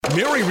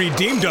Mary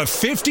redeemed a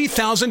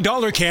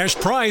 $50,000 cash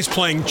prize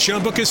playing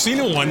Chumba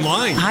Casino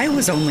online. I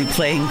was only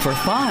playing for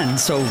fun,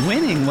 so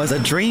winning was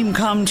a dream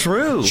come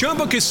true.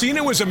 Chumba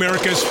Casino is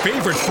America's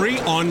favorite free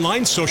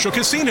online social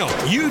casino.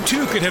 You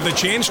too could have the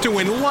chance to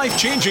win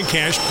life-changing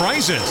cash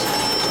prizes.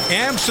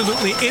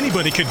 Absolutely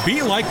anybody could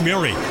be like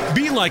Mary.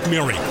 Be like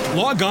Mary.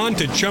 Log on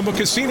to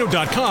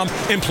ChumbaCasino.com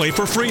and play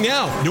for free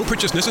now. No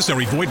purchase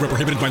necessary. Void where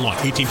prohibited by law.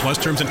 18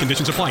 plus terms and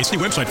conditions apply. See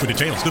website for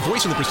details. The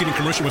voice in the preceding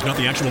commercial was not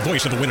the actual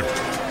voice of the winner.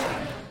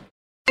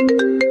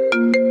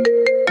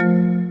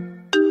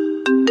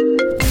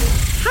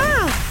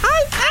 Hi,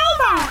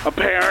 I'm Elmo.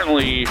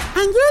 Apparently.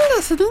 And you're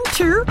listening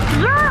to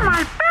You're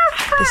My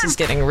Best Friend. This is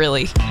getting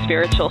really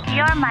spiritual.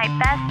 You're my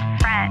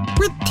best friend.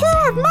 With two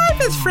of my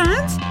best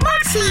friends,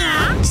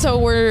 Moxia. So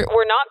we're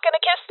not gonna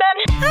kiss then?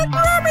 And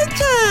Mommy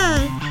J.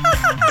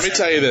 Let me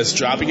tell you this,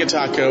 dropping a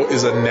taco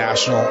is a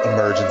national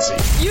emergency.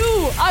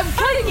 I'm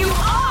cutting you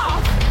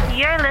off!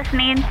 You're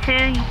listening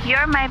to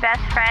You're My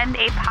Best Friend,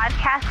 a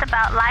podcast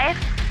about life,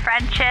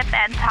 friendship,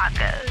 and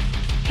tacos.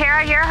 Here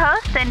are your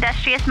hosts, the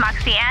industrious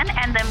Moxie Ann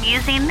and the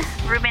amusing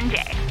Ruben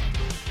J.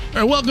 All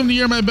right, welcome to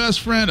You're My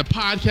Best Friend, a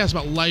podcast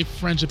about life,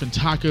 friendship, and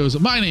tacos.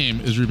 My name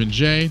is Ruben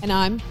J. And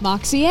I'm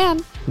Moxie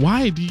Ann.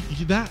 Why do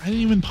you that? I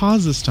didn't even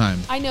pause this time.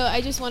 I know,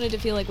 I just wanted to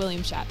feel like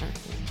William Shatner.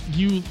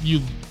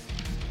 You.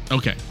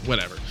 Okay,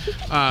 whatever.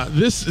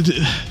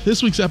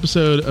 This week's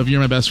episode of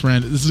You're My Best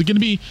Friend, this is going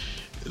to be,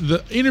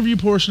 the interview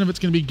portion of it's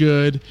going to be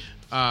good.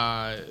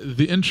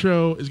 The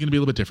intro is going to be a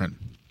little bit different.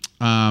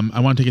 I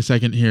want to take a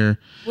second here.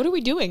 What are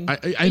we doing?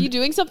 Are you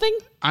doing something?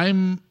 I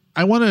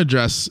want to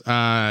address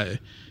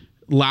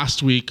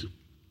last week,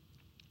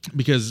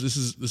 because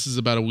this is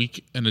about a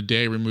week and a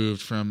day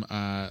removed from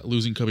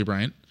losing Kobe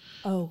Bryant.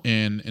 Oh.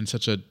 In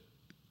such a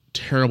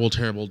terrible,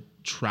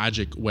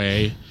 tragic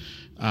way.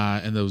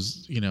 And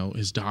those,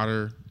 his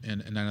daughter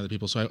and 9 other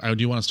people. So I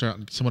do want to start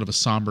on somewhat of a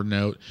somber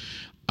note,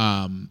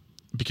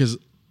 because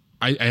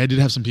I did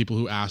have some people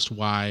who asked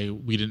why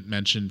we didn't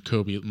mention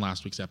Kobe in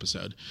last week's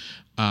episode.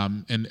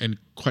 And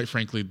quite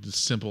frankly, the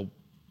simple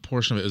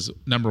portion of it is,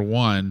 number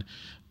one,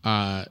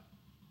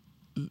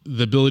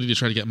 the ability to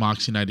try to get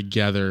Moxie and I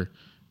together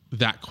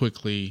that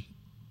quickly,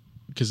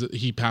 because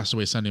he passed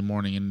away Sunday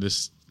morning, and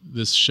this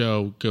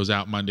show goes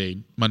out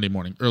Monday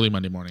morning, early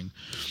Monday morning.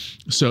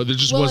 So there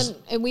just was...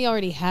 And we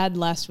already had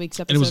last week's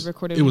episode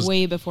recorded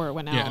way before it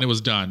went out. Yeah, and it was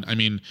done. I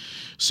mean,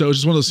 so it's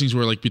just one of those things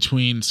where, like,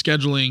 between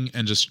scheduling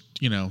and just,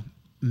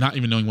 not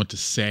even knowing what to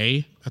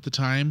say at the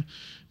time,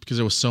 because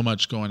there was so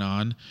much going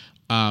on.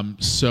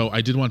 So I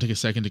did want to take a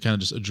second to kind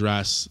of just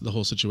address the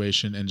whole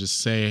situation and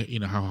just say,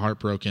 how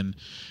heartbroken,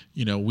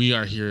 we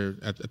are here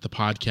at the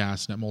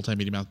podcast and at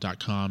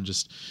multimediamouth.com.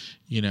 Just,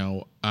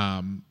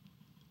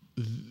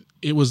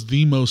 it was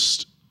the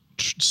most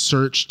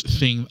searched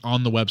thing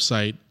on the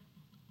website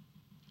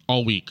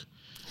all week.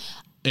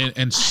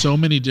 And so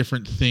many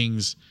different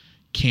things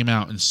came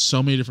out, and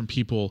so many different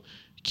people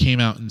came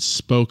out and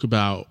spoke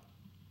about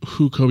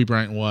who Kobe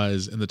Bryant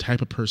was and the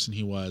type of person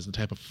he was, and the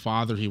type of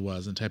father he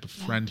was, and the type of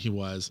friend he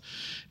was.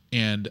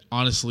 And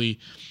honestly,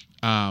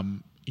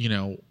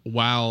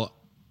 while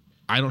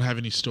I don't have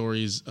any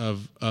stories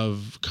of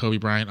Kobe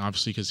Bryant,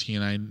 obviously, because he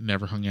and I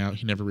never hung out,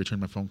 he never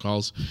returned my phone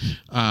calls,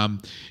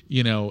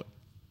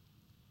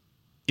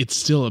 it's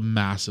still a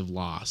massive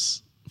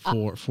loss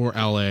for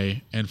LA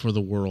and for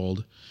the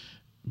world,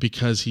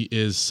 because he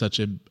is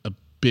such a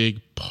big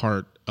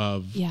part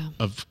of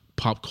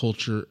pop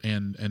culture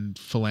and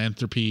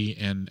philanthropy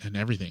and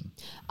everything.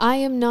 I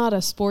am not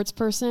a sports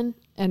person,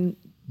 and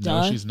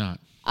no, she's not.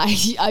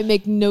 I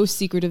make no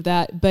secret of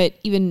that. But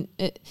even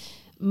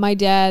my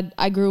dad,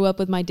 I grew up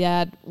with my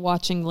dad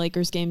watching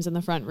Lakers games in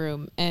the front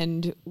room,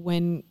 and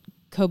when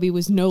Kobe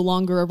was no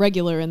longer a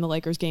regular in the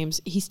Lakers games,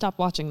 he stopped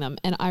watching them.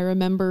 And I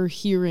remember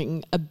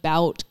hearing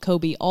about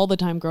Kobe all the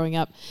time growing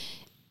up.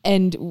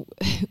 And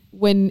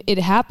when it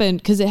happened,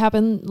 because it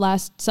happened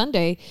last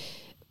Sunday,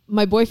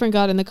 my boyfriend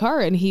got in the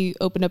car and he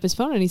opened up his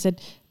phone and he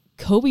said,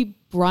 Kobe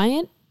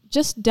Bryant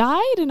just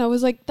died? And I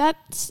was like,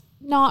 that's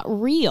not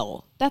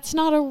real. That's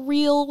not a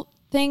real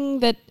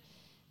thing that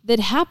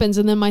happens.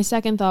 And then my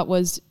second thought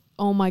was,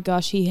 oh my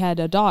gosh, he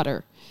had a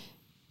daughter.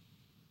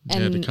 He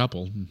had a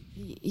couple.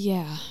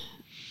 Yeah.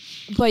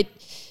 But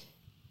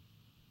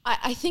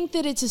I think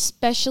that it's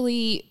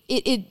especially,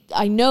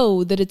 I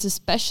know that it's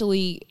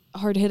especially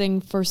hard hitting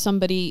for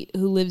somebody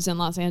who lives in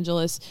Los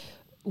Angeles.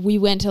 We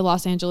went to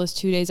Los Angeles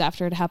 2 days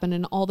after it happened,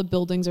 and all the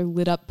buildings are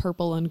lit up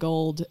purple and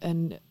gold.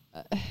 And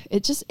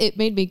it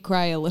made me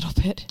cry a little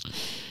bit.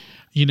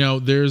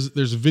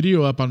 There's a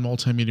video up on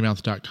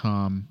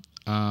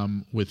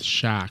multimediamouth.com with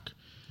Shaq.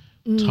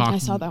 I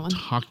saw that one.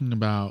 Talking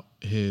about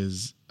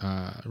his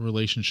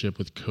relationship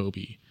with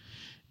Kobe.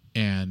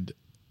 And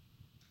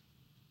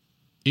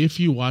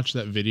if you watch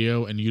that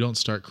video and you don't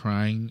start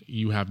crying,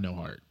 you have no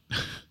heart.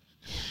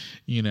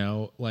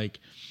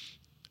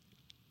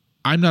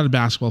 I'm not a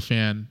basketball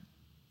fan,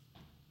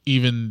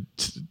 even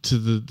to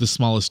the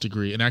smallest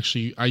degree. And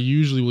actually, I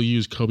usually will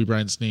use Kobe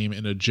Bryant's name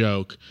in a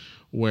joke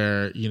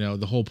where,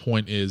 the whole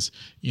point is,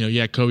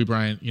 Kobe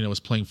Bryant, was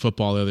playing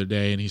football the other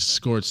day and he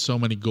scored so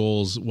many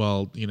goals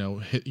while,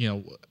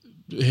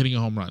 hitting a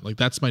home run. Like,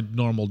 that's my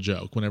normal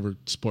joke whenever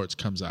sports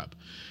comes up.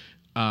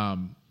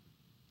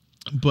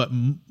 But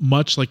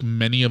much like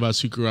many of us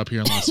who grew up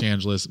here in Los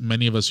Angeles,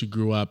 many of us who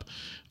grew up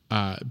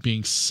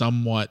being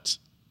somewhat,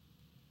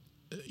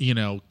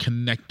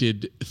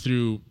 connected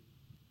through,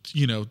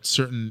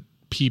 certain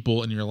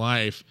people in your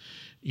life,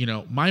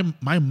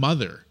 my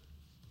mother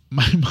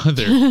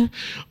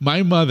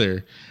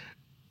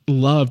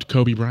loved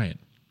Kobe Bryant.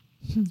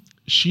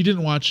 She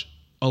didn't watch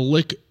a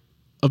lick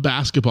of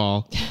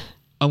basketball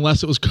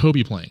unless it was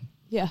Kobe playing.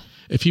 Yeah.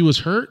 If he was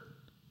hurt,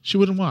 she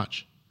wouldn't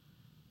watch.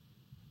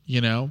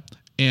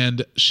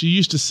 And she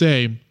used to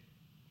say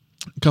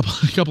a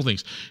couple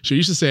things. She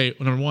used to say,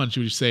 number one, she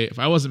would say, if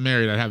I wasn't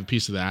married, I'd have a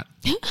piece of that.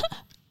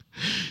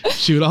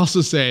 She would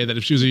also say that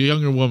if she was a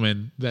younger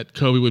woman, that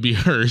Kobe would be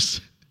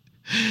hers.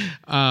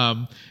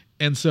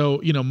 And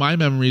so, my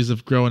memories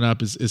of growing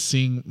up is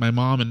seeing my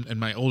mom and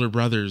my older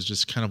brothers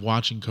just kind of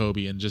watching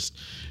Kobe and just,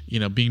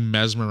 being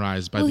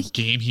mesmerized by the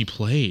game he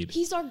played.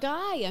 He's our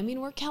guy. I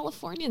mean, we're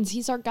Californians.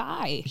 He's our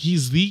guy.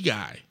 He's the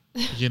guy,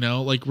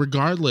 like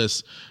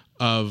regardless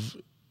of,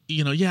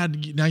 now you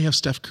have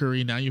Steph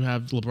Curry, now you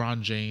have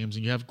LeBron James,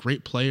 and you have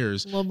great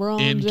players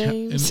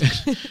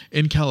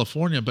in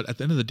California. But at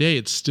the end of the day,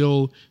 it's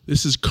still,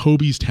 this is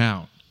Kobe's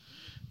town,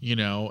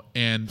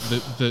 and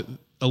the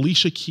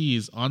Alicia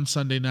Keys on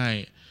Sunday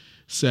night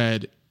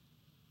said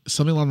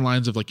something along the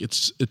lines of like,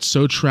 it's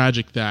so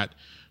tragic that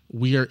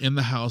we are in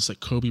the house that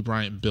Kobe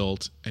Bryant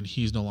built and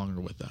he's no longer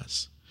with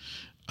us.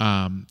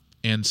 And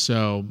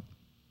so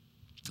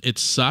it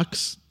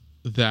sucks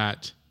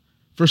that,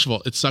 first of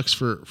all, it sucks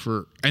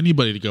for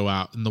anybody to go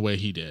out in the way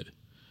he did.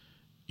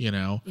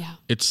 Yeah.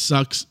 It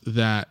sucks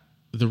that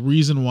the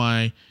reason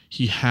why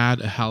he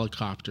had a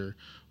helicopter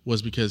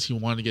was because he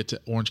wanted to get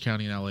to Orange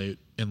County in LA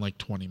in like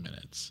 20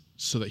 minutes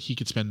so that he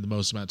could spend the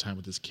most amount of time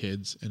with his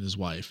kids and his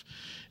wife.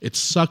 It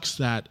sucks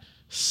that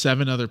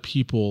 7 other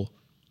people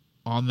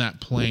on that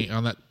plane,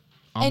 on that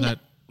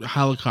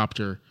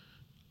helicopter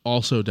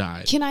also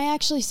died. Can I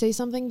actually say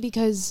something?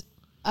 Because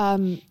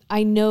I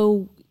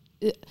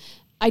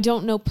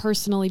don't know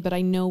personally, but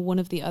I know one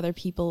of the other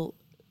people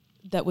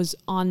that was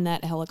on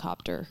that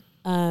helicopter.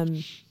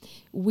 My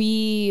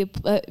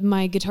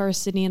guitarist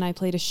Sydney and I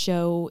played a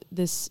show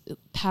this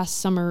past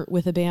summer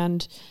with a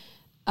band,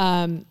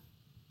 and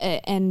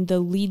the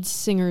lead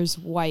singer's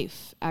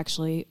wife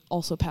actually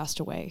also passed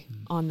away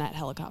on that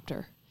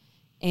helicopter.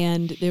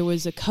 And there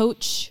was a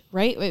coach,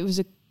 right? It was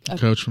a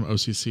coach from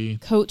OCC.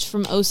 Coach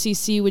from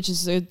OCC, which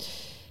is a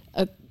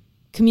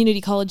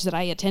community college that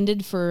I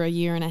attended for a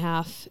year and a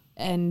half.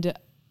 And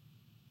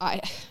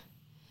I,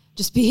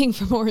 just being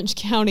from Orange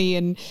County,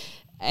 and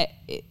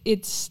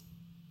it's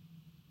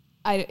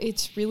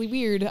really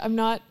weird. I'm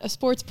not a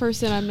sports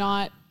person.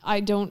 I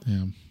don't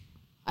know.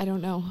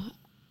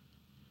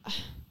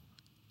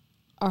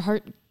 Our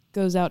heart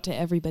goes out to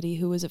everybody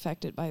who was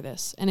affected by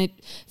this. And it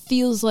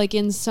feels like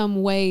in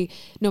some way,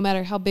 no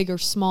matter how big or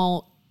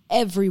small,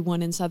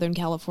 everyone in Southern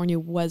California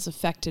was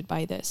affected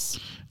by this.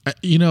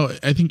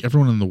 I think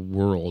everyone in the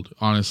world,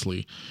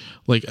 honestly,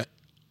 like,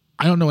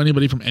 I don't know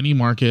anybody from any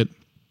market.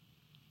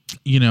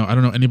 I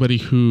don't know anybody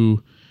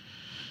who,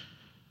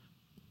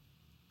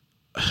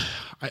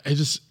 I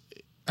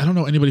don't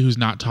know anybody who's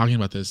not talking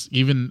about this,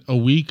 even a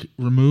week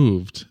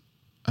removed.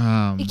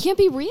 It can't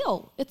be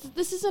real.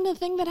 This isn't a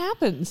thing that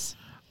happens.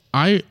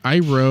 I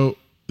wrote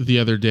the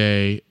other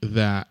day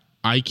that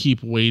I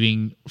keep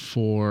waiting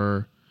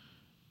for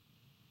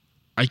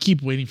them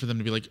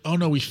to be like, oh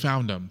no, we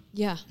found him.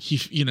 Yeah.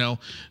 He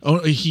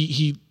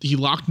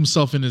locked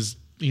himself in his,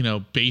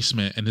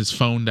 basement and his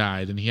phone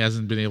died and he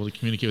hasn't been able to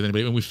communicate with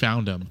anybody and we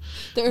found him.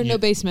 There are no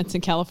basements in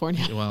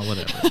California. Well,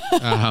 whatever.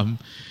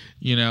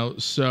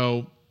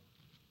 So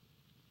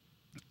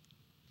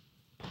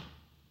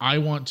I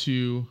want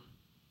to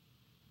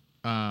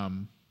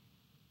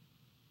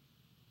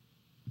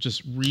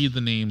just read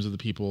the names of the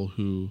people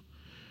who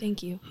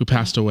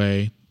passed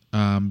away,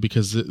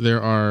 because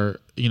there are,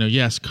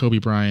 yes, Kobe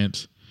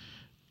Bryant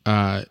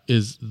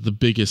is the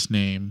biggest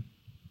name.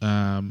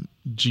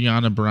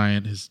 Gianna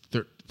Bryant, his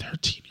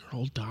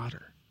 13-year-old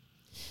daughter.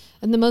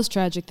 And the most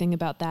tragic thing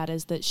about that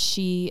is that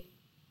she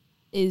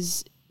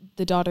is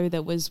the daughter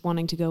that was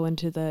wanting to go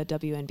into the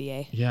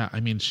WNBA. Yeah, I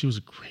mean, she was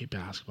a great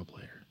basketball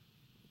player.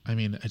 I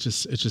mean, it's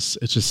just sad.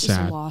 It's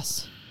a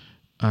loss.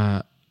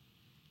 I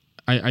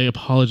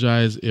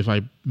apologize if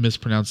I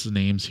mispronounce the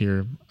names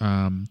here.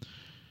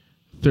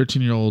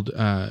 13-year-old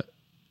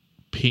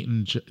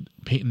Peyton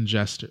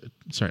Chester.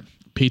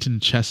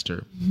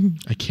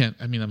 I can't.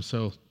 I mean, I'm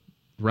so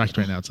wrecked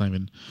right now. It's not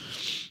even.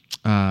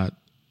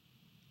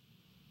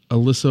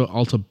 Alyssa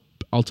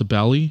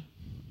Altabelli,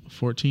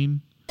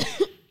 14.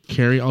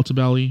 Carrie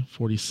Altabelli,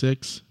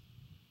 46.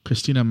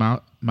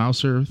 Christina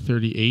Mauser,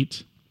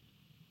 38.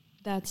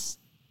 That's.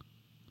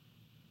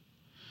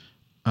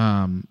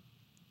 John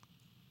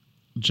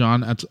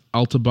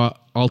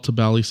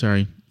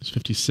Altabelli, is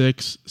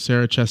 56.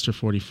 Sarah Chester,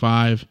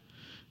 45.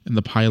 and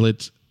the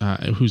pilot,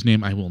 whose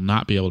name I will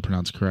not be able to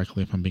pronounce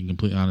correctly if I'm being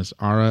completely honest,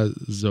 Ara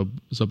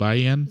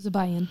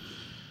Zobayan.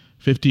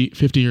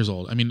 50 years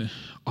old. I mean,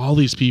 all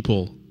these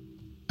people,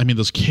 I mean,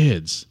 those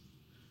kids,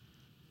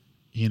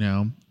 you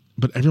know,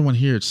 but everyone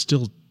here is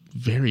still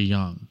very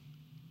young.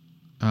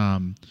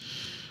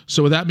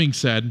 So with that being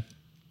said,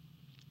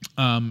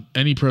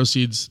 any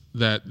proceeds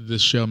that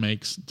this show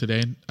makes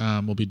today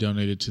will be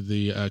donated to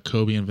the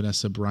Kobe and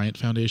Vanessa Bryant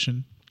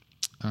Foundation.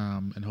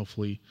 And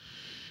hopefully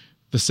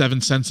the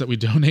 7 cents that we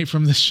donate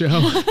from this show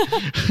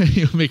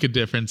will make a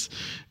difference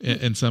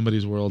in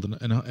somebody's world.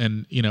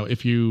 And you know,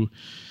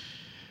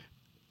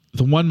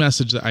 the one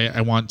message that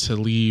I want to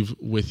leave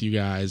with you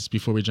guys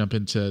before we jump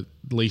into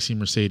Lacey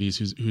Mercedes,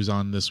 who's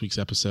on this week's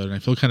episode, and I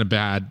feel kind of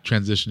bad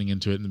transitioning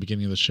into it in the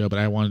beginning of the show, but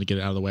I wanted to get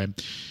it out of the way,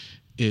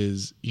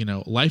 is, you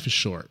know, life is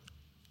short.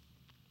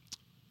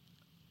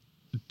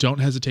 Don't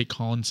hesitate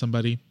calling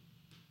somebody.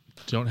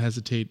 Don't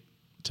hesitate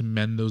to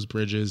mend those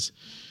bridges.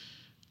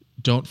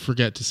 Don't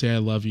forget to say I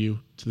love you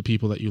to the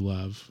people that you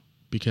love,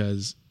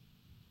 because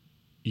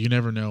you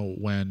never know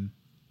when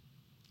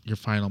your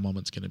final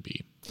moment's going to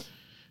be.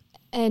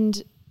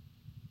 And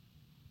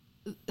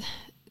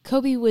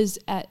Kobe was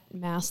at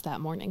Mass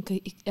that morning.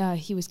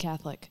 He was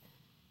Catholic.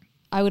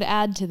 I would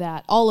add to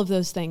that all of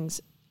those things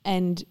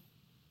and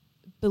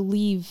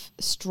believe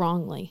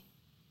strongly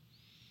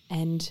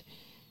and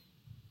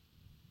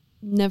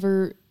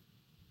never.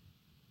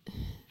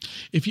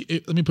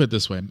 Let me put it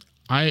this way.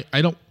 I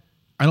don't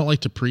like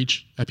to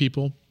preach at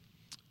people,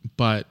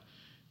 but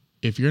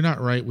if you're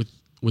not right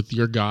with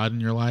your God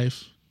in your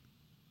life,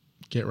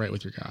 get right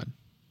with your God,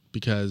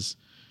 because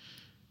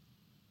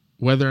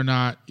whether or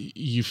not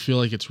you feel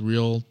like it's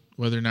real,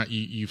 whether or not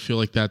you feel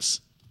like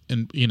that's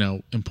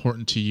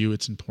important to you,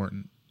 it's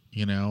important,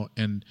 you know.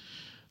 And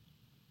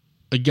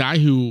a guy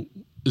who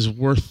is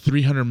worth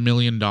 $300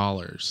 million,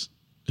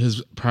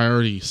 his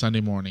priority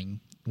Sunday morning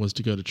was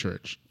to go to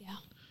church,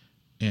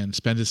 and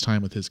spend his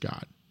time with his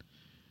God.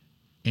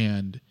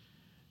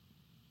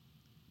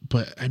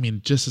 But I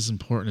mean, just as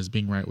important as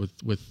being right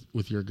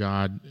with your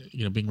God,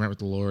 you know, being right with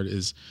the Lord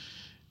is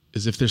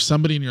if there's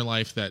somebody in your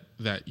life that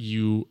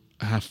you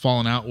have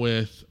fallen out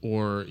with,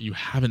 or you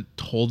haven't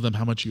told them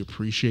how much you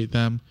appreciate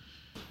them,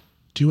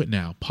 do it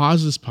now.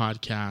 Pause this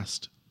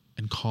podcast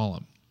and call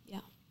them. Yeah.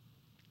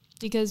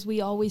 Because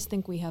we always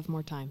think we have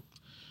more time.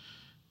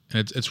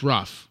 And it's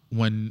rough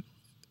when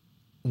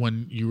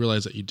you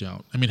realize that you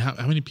don't. I mean,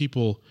 how many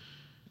people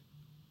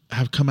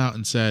have come out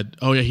and said,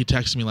 oh yeah, he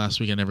texted me last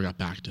week, I never got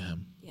back to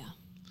him. Yeah.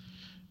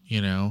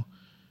 You know,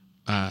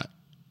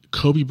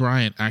 Kobe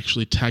Bryant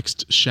actually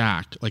texted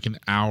Shaq like an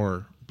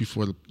hour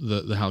before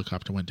the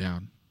helicopter went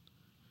down,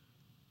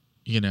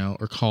 you know,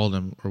 or called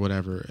him or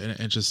whatever.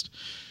 And just,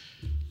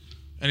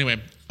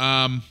 anyway,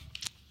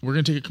 we're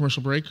going to take a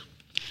commercial break.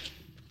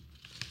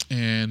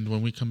 And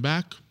when we come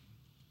back,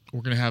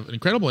 we're going to have an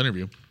incredible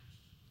interview.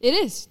 It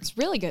is. It's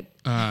really good.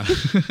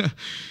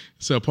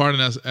 So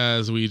pardon us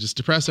as we just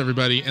depress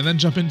everybody and then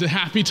jump into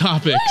happy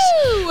topics.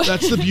 Woo!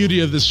 That's the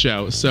beauty of this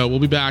show. So we'll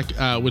be back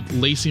with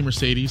Lacey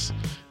Mercedes,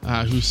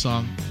 whose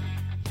song...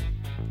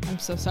 I'm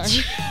so sorry.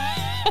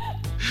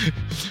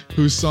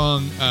 whose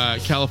song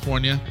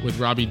California with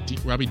Robbie Dean.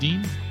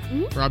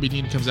 Mm-hmm. Robbie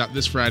Dean comes out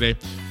this Friday.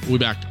 We'll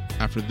be back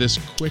after this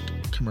quick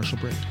commercial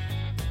break.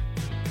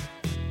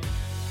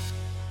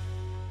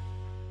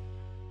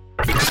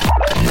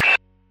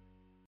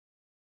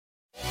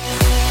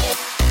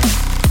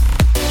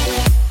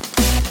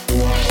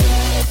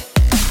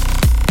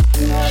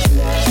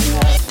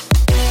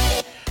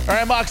 All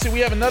right, Moxie,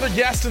 we have another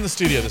guest in the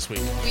studio this week.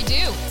 We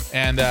do.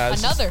 And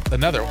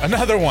another one.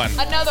 Another one.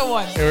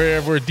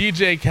 We're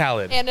DJ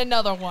Khaled. And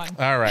another one.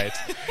 All right.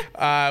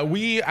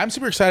 I'm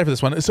super excited for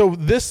this one. So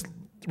this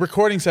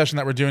recording session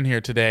that we're doing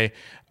here today,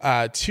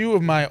 2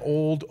 of my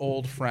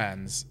old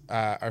friends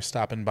are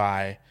stopping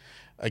by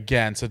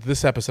again. So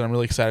this episode I'm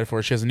really excited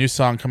for. She has a new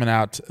song coming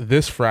out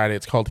this Friday.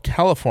 It's called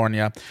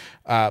California.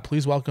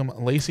 Please welcome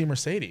Lacey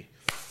Mercedes.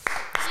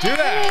 Let's do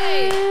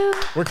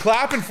that. We're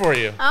clapping for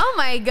you. Oh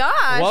my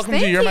gosh. Welcome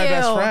to You're My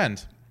Best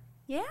Friend.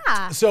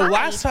 Yeah. So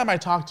last time I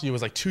talked to you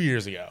was like 2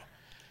 years ago.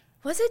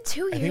 Was it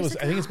 2 years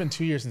ago? I think it's been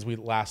 2 years since we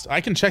last.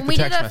 I can check the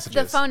text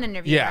messages. The phone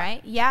interview,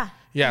 right? Yeah.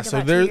 Yeah.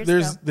 So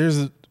there's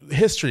a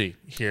history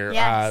here.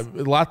 Yes.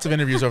 Lots of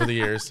interviews over the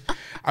years.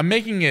 I'm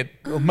making it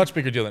a much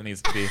bigger deal than it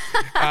needs to be.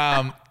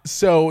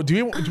 So do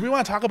we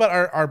want to talk about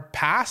our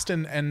past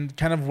and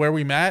kind of where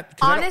we met?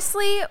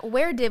 Honestly,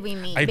 where did we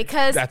meet?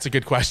 Because that's a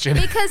good question.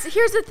 Because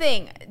here's the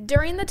thing.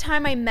 During the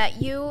time I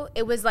met you,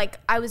 it was like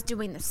I was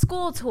doing the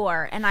school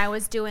tour and I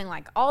was doing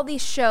like all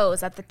these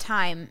shows at the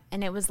time,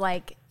 and it was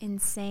like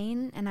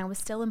insane, and I was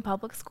still in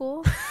public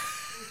school.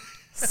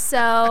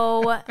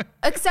 So,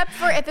 except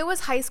for if it was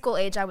high school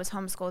age, I was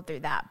homeschooled through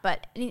that.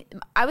 But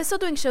I was still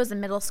doing shows in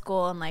middle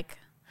school, and like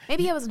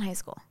maybe I was in high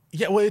school.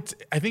 Yeah, well,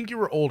 I think you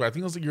were older. I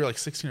think it was like you were like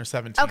 16 or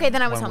 17. Okay,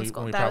 then I was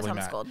homeschooled. I was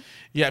homeschooled.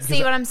 Yeah,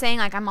 see what I'm saying?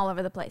 Like I'm all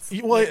over the place.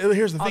 Well,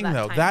 here's the thing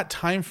though. That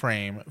time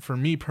frame for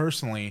me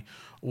personally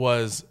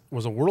was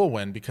a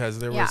whirlwind, because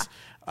there was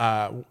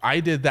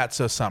I did That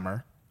So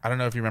Summer I don't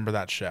know if you remember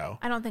that show.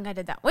 I don't think I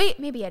did that. Wait,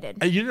 maybe I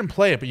did. You didn't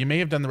play it, but you may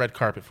have done the red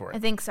carpet for it. I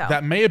think so.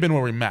 That may have been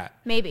where we met.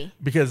 Maybe.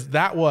 Because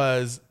that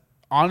was,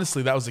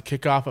 honestly, that was the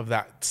kickoff of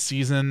that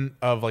season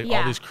of like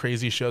all these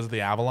crazy shows at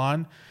the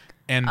Avalon.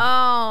 And oh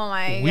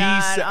my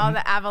God, all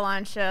the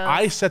Avalon shows.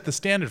 I set the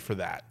standard for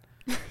that.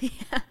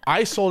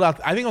 I sold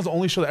out. I think it was the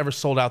only show that ever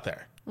sold out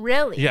there.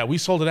 Really? Yeah, we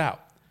sold it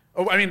out.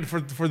 Oh, I mean,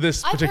 for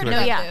this particular.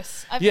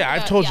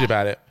 I've told you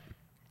about it.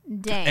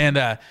 Dang.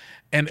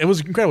 And it was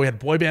incredible. We had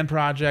Boy Band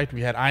Project.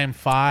 We had I Am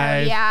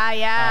 5. Oh,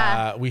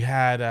 yeah. We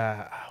had.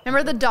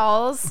 Remember the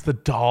dolls? The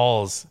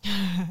dolls.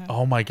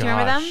 Oh my gosh. Do you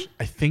remember them?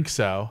 I think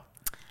so.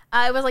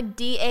 It was like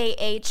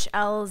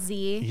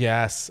DAHLZ.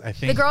 Yes, I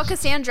think. The girl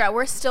Cassandra.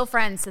 We're still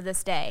friends to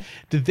this day.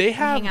 Did they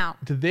have? Hang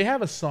out. Did they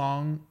have a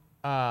song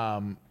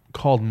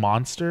called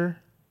Monster?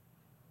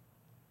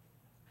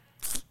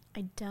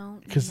 I don't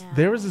know. Because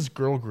there was this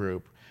girl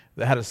group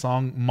that had a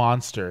song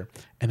Monster,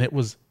 and it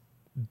was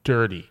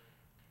dirty.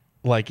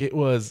 Like, it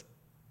was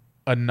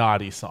a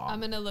naughty song. I'm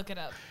going to look it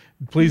up.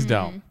 Please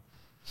don't.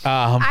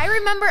 I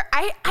remember,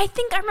 I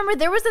think I remember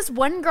there was this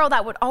one girl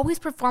that would always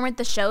perform at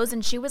the shows,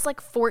 and she was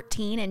like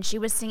 14, and she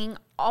was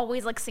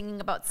always singing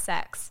about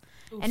sex.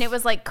 Oof. And it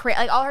was like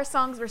all her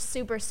songs were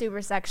super,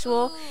 super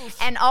sexual. Oof.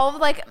 And all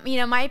of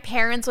my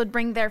parents would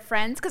bring their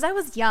friends because I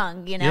was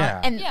young,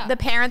 and the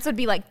parents would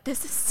be like,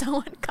 this is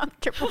so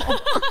uncomfortable.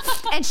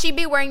 And she'd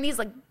be wearing these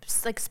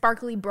like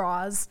sparkly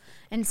bras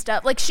and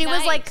stuff. Like she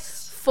was like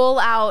full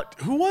out.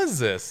 Who was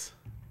this?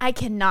 I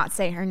cannot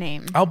say her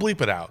name. I'll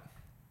bleep it out.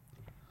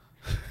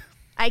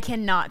 I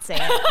cannot say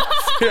it.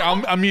 Here,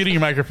 I'm muting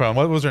your microphone.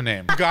 What was her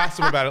name?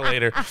 Gossip about it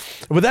later.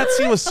 But that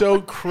scene was so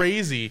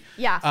crazy.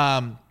 Yeah.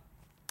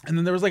 And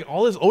then there was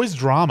always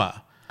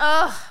drama.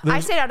 I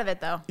stayed out of it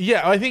though.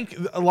 Yeah, I think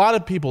a lot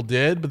of people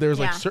did, but there was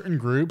certain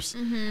groups,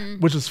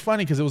 which was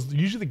funny because it was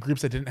usually the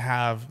groups that didn't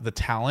have the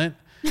talent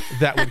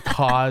that would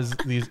cause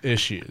these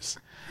issues.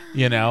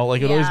 It'd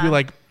always be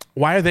like,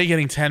 why are they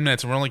getting 10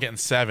 minutes and we're only getting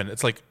 7?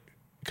 It's like,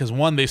 because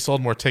one, they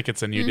sold more tickets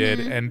than you did,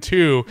 and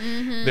two,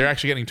 they're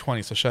actually getting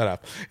 20. So shut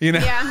up. Yeah.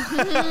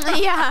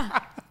 Yeah.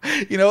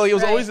 It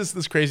was always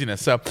this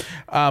craziness. So,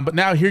 but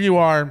now here you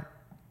are.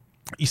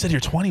 You said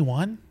you're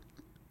 21.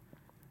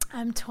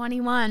 I'm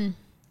 21.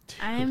 Dude.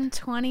 I'm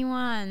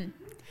 21.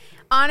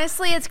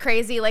 Honestly, it's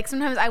crazy. Like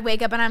sometimes I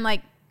wake up and I'm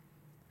like,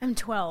 I'm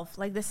 12.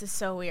 Like this is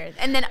so weird.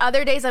 And then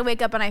other days I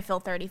wake up and I feel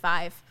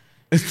 35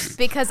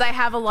 because I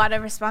have a lot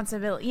of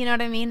responsibility. You know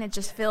what I mean? It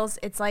just feels.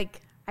 It's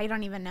like. I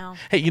don't even know.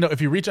 Hey,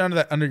 if you reach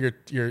under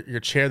your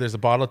chair, there's a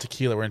bottle of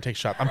tequila. We're gonna take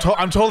shots.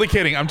 I'm totally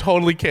kidding. I'm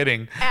totally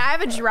kidding. I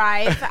have a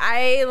drive.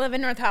 I live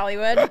in North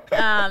Hollywood.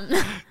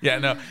 Yeah,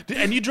 no.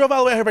 And you drove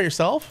all the way here by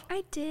yourself?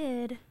 I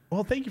did.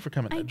 Well, thank you for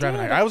coming.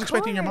 Driving here. I was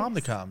expecting your mom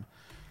to come.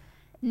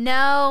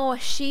 No,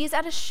 she's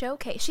at a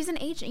showcase. She's an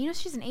agent.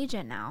 She's an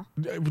agent now.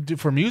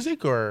 For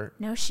music or?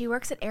 No, she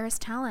works at Eris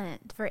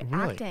Talent for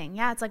acting.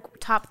 Yeah, it's like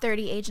top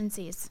 30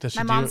 agencies.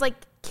 My mom's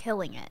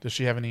killing it. Does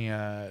she have any?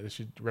 Does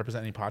she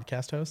represent any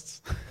podcast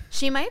hosts?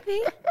 She might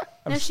be.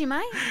 No, she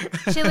might.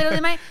 She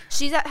literally might.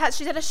 She's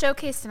at a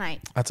showcase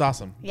tonight. That's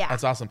awesome. Yeah,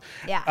 that's awesome.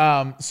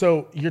 Yeah.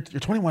 So you're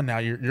 21 now.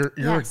 You're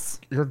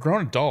a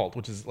grown adult,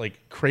 which is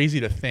like crazy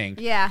to think.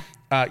 Yeah.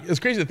 It's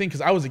crazy to think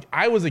because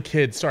I was a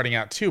kid starting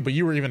out too, but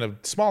you were even a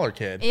smaller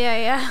kid.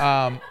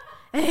 Yeah.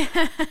 We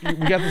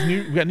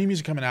got new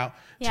music coming out.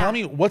 Yeah. Tell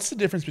me, what's the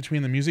difference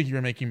between the music you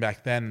were making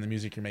back then and the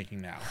music you're making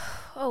now?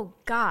 Oh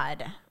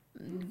God.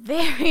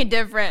 Very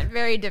different.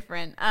 Very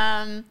different.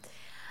 I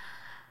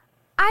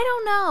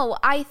don't know.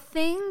 I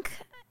think,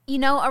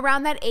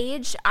 around that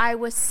age, I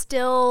was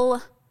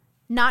still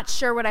not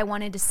sure what I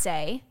wanted to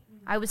say.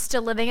 I was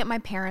still living at my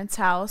parents'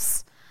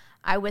 house.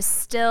 I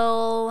was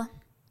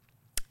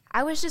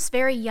just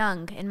very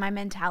young in my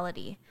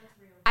mentality.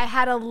 I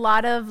had a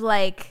lot of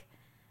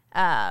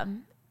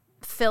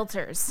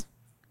filters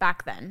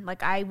back then.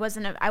 Like I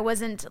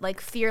wasn't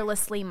like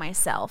fearlessly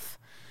myself.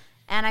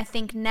 And I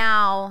think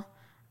now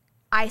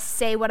I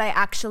say what I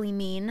actually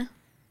mean,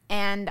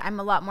 and I'm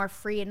a lot more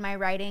free in my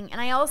writing.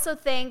 And I also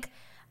think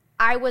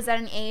I was at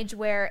an age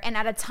and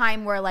at a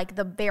time where like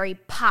the very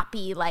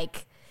poppy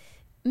like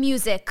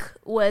music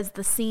was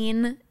the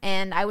scene,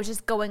 and I was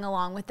just going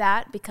along with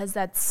that because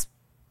that's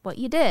what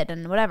you did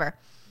and whatever.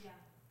 Yeah.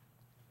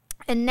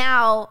 And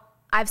now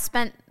I've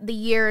spent the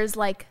years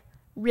like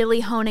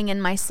really honing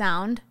in my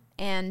sound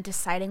and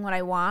deciding what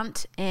I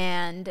want,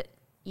 and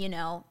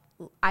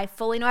I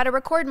fully know how to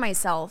record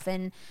myself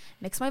and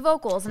mix my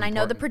vocals. And I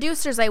know the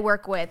producers I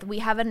work with. I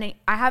have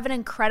an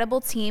incredible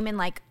team and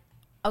like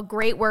a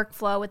great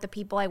workflow with the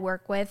people I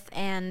work with.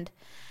 And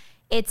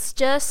it's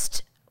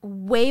just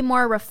way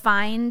more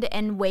refined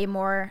and way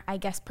more, I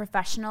guess,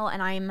 professional.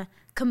 And I'm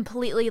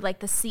completely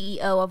like the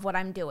CEO of what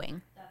I'm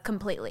doing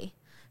completely.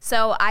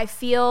 So I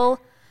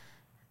feel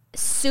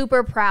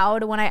super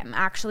proud when I'm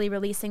actually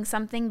releasing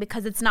something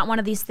because it's not one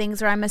of these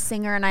things where I'm a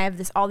singer and I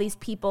have all these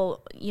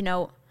people,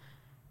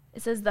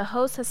 It says the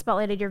host has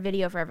spotlighted your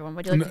video for everyone.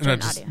 Would you like to join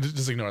audio?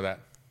 Just ignore that.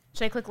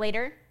 Should I click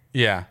later?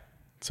 Yeah.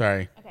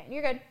 Sorry. Okay,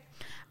 you're good.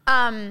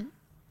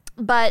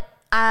 But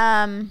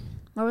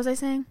What was I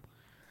saying?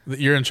 That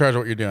you're in charge of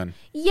what you're doing.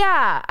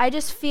 Yeah, I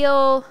just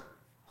feel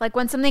like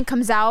when something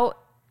comes out,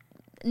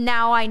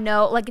 now I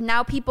know, like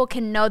now people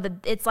can know that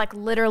it's like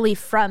literally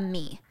from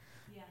me.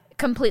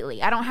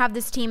 Completely. I don't have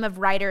this team of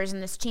writers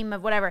and this team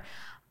of whatever.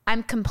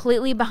 I'm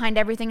completely behind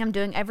everything I'm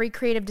doing. Every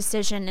creative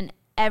decision in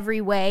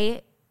every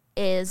way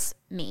is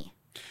me.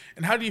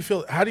 And how do you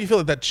feel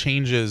that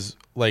changes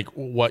like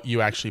what you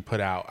actually put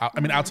out?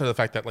 I mean, outside of the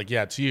fact that like,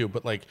 yeah, it's you,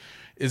 but like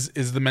is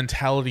the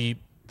mentality,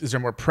 is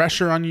there more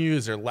pressure on you?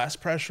 Is there less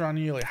pressure on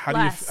you? Like how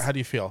do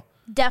you feel?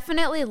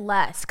 Definitely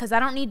less, because I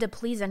don't need to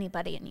please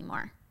anybody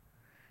anymore.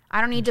 I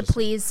don't need to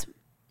please,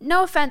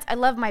 no offense, I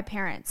love my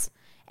parents.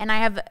 And I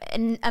have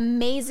an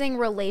amazing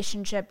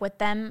relationship with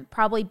them,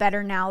 probably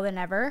better now than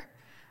ever.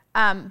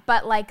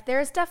 But like,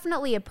 there's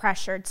definitely a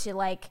pressure to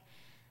like,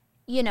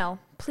 you know,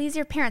 please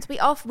your parents.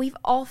 We've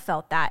all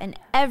felt that in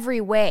every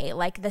way,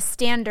 like the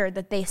standard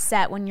that they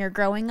set when you're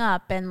growing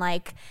up. And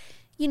like,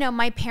 you know,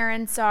 my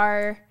parents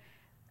are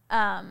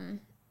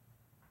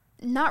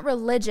not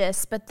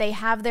religious, but they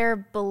have their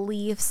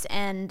beliefs,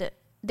 and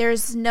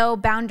there's no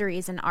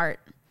boundaries in art.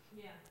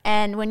 Yeah.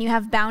 And when you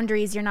have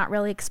boundaries, you're not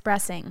really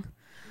expressing.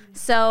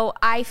 So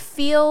I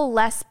feel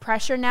less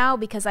pressure now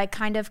because I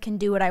kind of can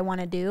do what I want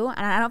to do.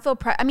 And I don't feel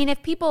I mean,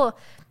 if people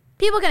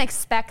can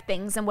expect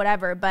things and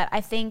whatever, but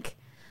I think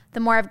the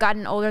more I've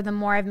gotten older, the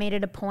more I've made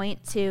it a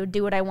point to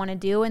do what I want to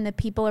do. And the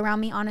people around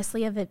me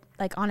honestly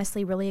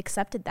really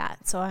accepted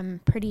that. So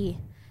I'm pretty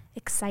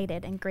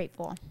excited and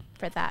grateful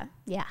for that.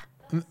 Yeah.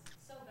 So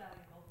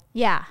valuable.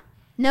 Yeah.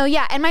 No,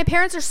 yeah. And my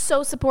parents are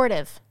so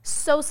supportive.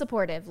 So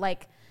supportive.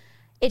 Like,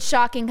 it's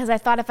shocking because I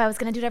thought if I was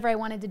going to do whatever I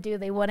wanted to do,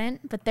 they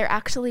wouldn't. But they're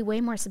actually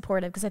way more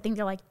supportive because I think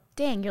they're like,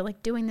 dang, you're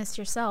like doing this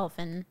yourself.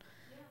 And,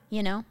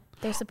 you know,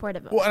 they're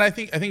supportive of it. Well, and I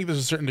think there's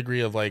a certain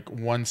degree of like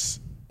once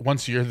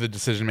you're the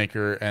decision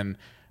maker and,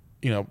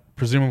 you know,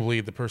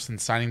 presumably the person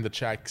signing the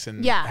checks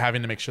and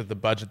having to make sure the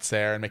budget's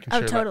there and making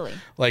sure totally. that,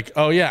 like,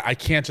 oh yeah, I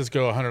can't just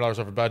go $100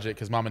 over budget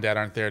because mom and dad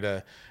aren't there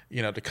to,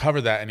 you know, to cover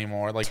that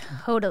anymore. Like,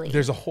 totally.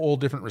 There's a whole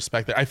different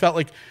respect there. I felt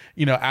like,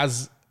 you know,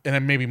 and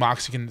then maybe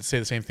Moxie can say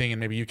the same thing and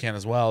maybe you can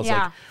as well. It's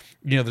like,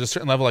 you know, there's a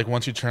certain level, like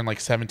once you turn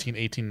like 17,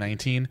 18,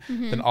 19,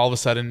 then all of a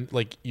sudden,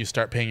 like you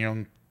start paying your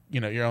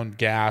own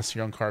gas,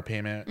 your own car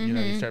payment, you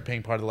know, you start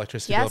paying part of the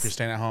electricity bill if you're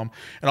staying at home.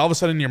 And all of a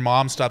sudden your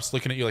mom stops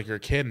looking at you like you're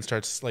a kid and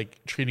starts like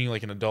treating you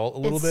like an adult a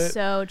little bit. It's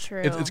so true.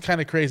 It's kind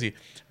of crazy.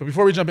 But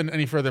before we jump in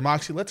any further,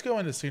 Moxie, let's go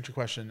into signature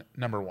question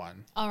number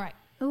 1. All right.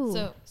 Ooh.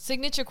 So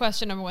signature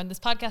question number 1. This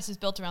podcast is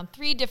built around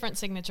 3 different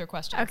signature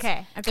questions.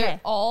 Okay.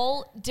 They're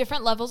all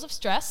different levels of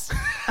stress.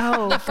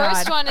 Oh, the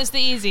first one is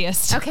the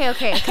easiest. Okay.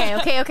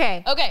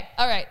 Okay.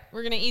 All right.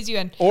 We're going to ease you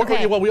in.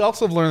 Well, we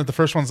also have learned that the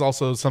first one's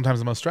also sometimes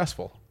the most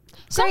stressful.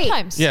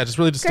 Sometimes. Yeah, it just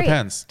really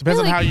depends. Depends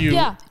on how you...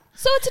 Yeah.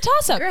 So it's a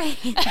toss-up. Great.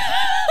 Okay,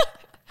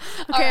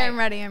 right. I'm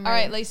ready. All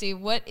right, Lacey,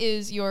 what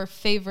is your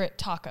favorite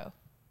taco?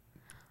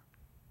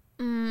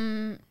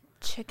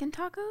 Chicken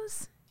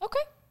tacos? Okay.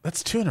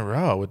 That's 2 in a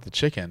row with the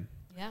chicken.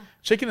 Yeah.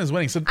 Chicken is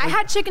winning. So I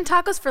had chicken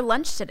tacos for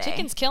lunch today.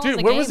 Chicken's killing dude,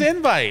 the where game. was the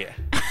invite?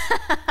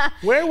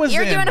 Where was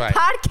You're the doing invite? a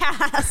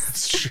podcast.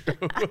 That's true.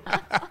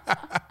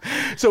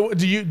 So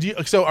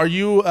so are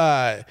you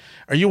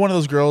one of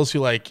those girls who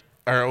like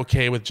are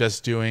okay with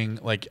just doing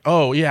like,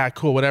 oh yeah,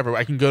 cool, whatever,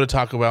 I can go to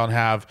Taco Bell and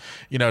have,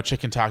 you know,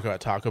 chicken taco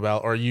at Taco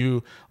Bell? Or are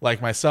you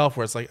like myself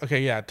where it's like,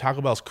 okay, yeah, Taco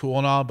Bell's cool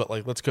and all, but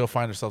like let's go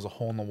find ourselves a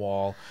hole in the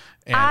wall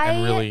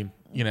and really,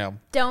 you know,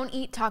 don't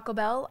eat Taco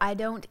Bell. I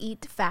don't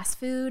eat fast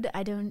food.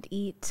 I don't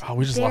eat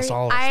we just dairy. lost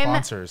all of our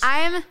sponsors.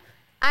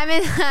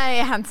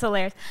 It's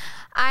hilarious.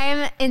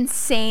 I'm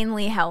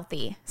insanely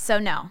healthy. So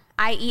no,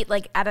 I eat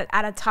like at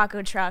a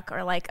taco truck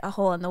or like a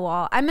hole in the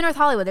wall. I'm in North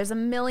Hollywood. There's a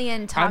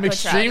million taco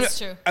trucks. That's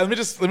true. Let me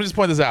just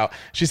point this out.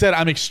 She said,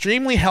 I'm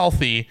extremely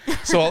healthy,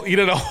 so I'll eat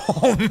at a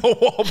hole in the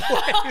wall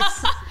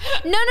place.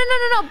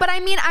 No. But I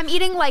mean, I'm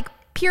eating like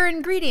pure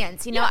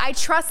ingredients. You know, I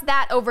trust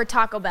that over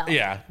Taco Bell.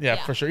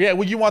 Yeah, for sure. Yeah,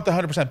 well, you want the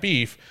 100%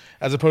 beef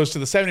as opposed to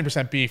the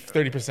 70% beef,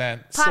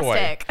 30%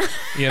 Plastic. soy.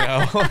 You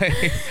know,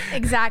 like,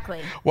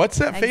 Exactly. What's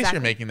that face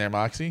you're making there,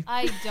 Moxie?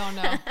 I don't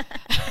know.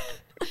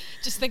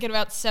 Just thinking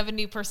about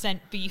 70%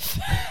 beef.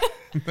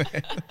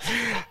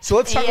 So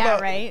let's talk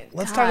about right?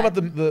 let's talk about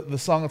the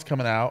song that's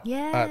coming out.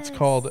 Yes.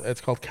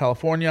 It's called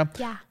California.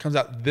 Yeah. Comes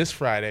out this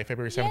Friday,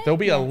 February 7th. There'll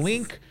be a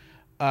link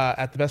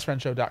at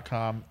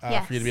thebestfriendshow.com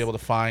for you to be able to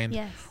find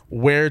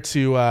where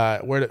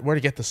to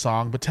get the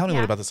song. But tell me a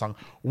little about the song.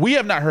 We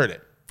have not heard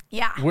it.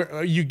 Yeah.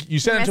 You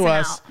sent it to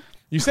us.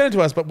 You sent it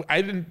to us, but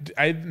I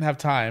didn't have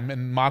time.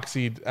 And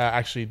Moxie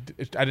actually,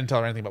 I didn't tell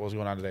her anything about what was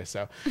going on today.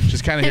 So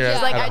she's kind of here.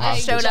 She's like, I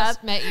just showed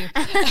up. Met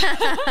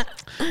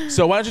you.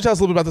 So why don't you tell us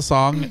a little bit about the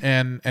song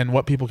and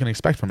what people can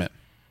expect from it?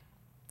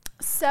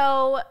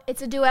 So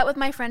it's a duet with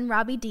my friend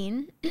Robbie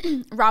Dean.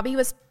 Robbie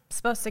was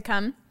supposed to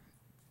come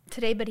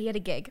today, but he had a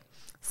gig.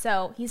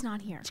 So he's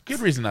not here. It's a good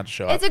reason not to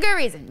show up. It's a good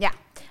reason, yeah.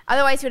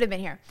 Otherwise, he would have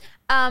been here.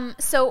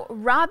 So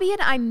Robbie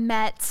and I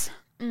met,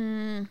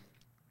 I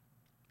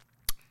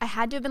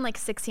had to have been like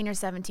 16 or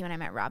 17 when I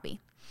met Robbie.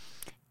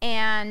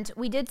 And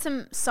we did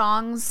some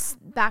songs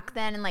back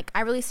then, and like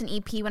I released an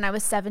EP when I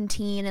was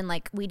 17, and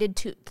like we did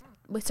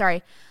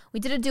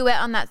a duet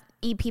on that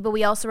EP, but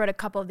we also wrote a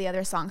couple of the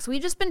other songs. So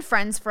we've just been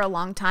friends for a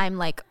long time,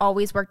 like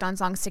always worked on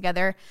songs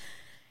together.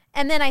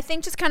 And then I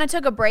think just kind of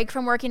took a break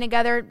from working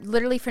together,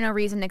 literally for no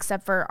reason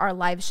except for our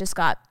lives just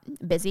got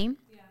busy.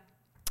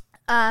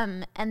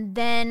 Yeah. And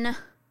then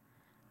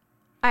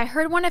I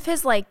heard one of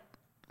his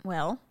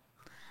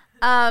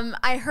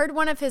I heard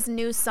one of his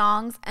new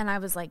songs and I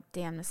was like,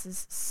 damn, this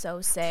is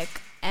so sick.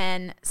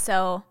 And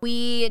so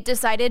we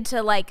decided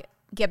to like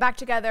get back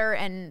together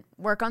and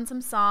work on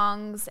some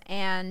songs.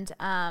 And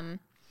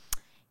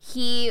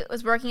he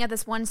was working at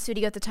this one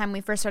studio at the time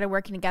we first started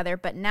working together,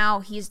 but now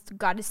he's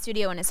got a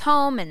studio in his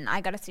home and I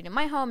got a studio in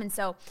my home. And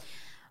so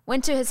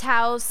went to his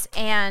house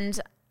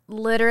and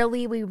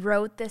literally we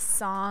wrote this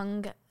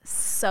song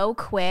so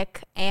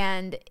quick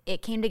and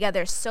it came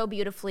together so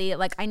beautifully.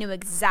 Like I knew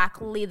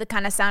exactly the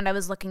kind of sound I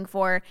was looking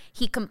for.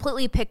 He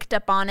completely picked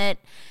up on it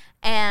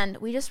and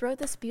we just wrote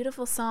this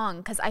beautiful song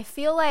because I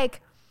feel like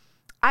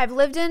I've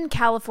lived in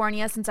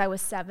California since I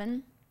was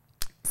 7.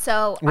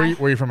 So Where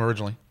are you from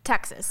originally?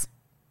 Texas.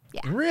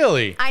 Yeah.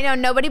 Really? I know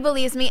nobody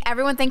believes me.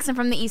 Everyone thinks I'm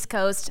from the East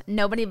Coast.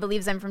 Nobody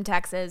believes I'm from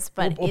Texas,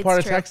 but What it's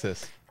part true. of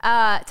Texas?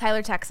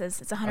 Tyler,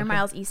 Texas. It's 100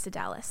 miles east of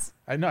Dallas.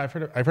 I know. I've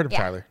heard of Yeah.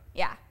 Tyler.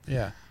 Yeah.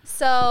 Yeah.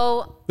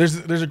 So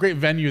There's a great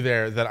venue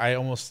there that I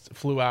almost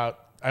flew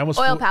out.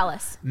 Oil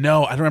Palace.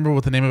 No, I don't remember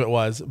what the name of it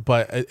was,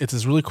 but it's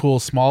this really cool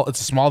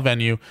it's a small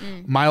venue.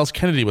 Miles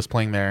Kennedy was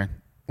playing there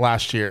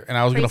last year, and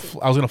I was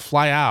gonna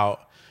fly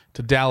out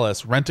to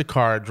Dallas, rent a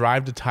car,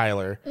 drive to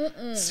Tyler,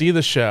 see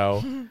the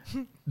show,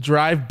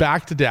 drive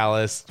back to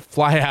Dallas,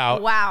 fly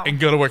out, Wow. and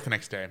go to work the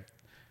next day.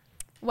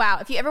 Wow.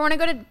 If you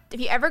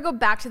ever go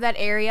back to that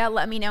area,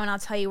 let me know and I'll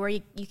tell you where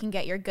you can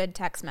get your good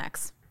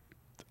Tex-Mex.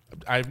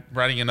 I'm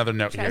writing another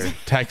note here.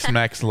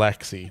 Tex-Mex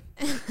Lexi.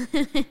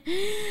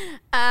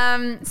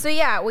 So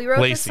yeah, we wrote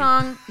Lacey. this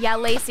song. Yeah,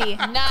 Lacey.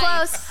 Nice.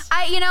 Close.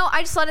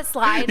 I just let it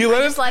slide. You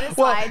let I just let it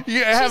well, slide.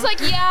 you have- She's like,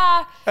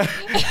 yeah.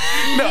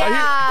 No,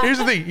 Yeah. here's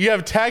the thing. You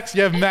have Tex,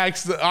 you have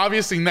Mex.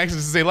 Obviously, next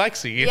is to say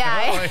Lexi. You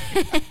Yeah.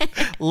 know?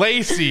 Like,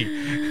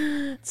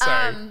 Lacey.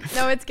 Sorry.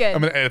 No, it's good.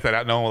 I'm going to edit that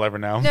out. No one will ever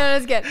know. No,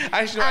 it's good.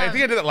 Actually, I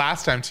think I did that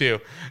last time, too.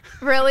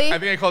 Really? I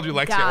think I called you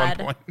Lexi at one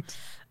God. point.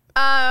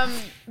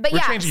 But We're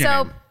yeah, changing your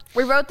so name.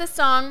 we wrote this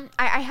song.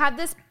 I had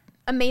this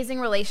amazing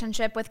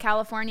relationship with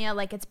California.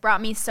 Like it's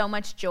brought me so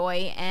much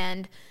joy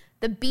and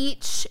the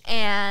beach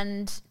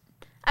and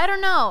I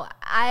don't know.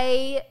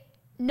 I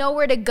know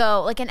where to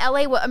go. Like in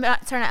LA,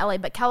 not LA,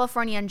 but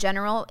California in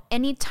general,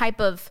 any type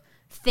of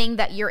thing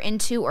that you're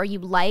into or you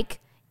like,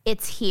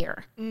 it's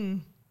here.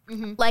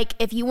 Mm-hmm. Like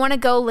if you want to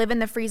go live in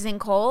the freezing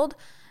cold,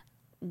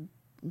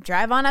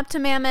 drive on up to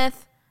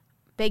Mammoth,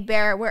 Big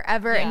Bear,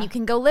 wherever, and you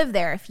can go live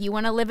there. If you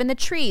want to live in the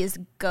trees,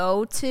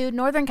 go to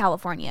Northern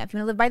California. If you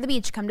want to live by the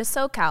beach, come to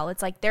SoCal.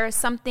 It's like there is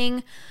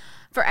something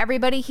for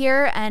everybody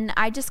here, and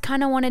I just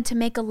kind of wanted to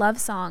make a love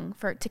song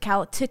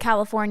to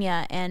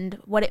California and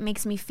what it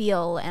makes me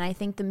feel, and I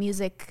think the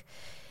music,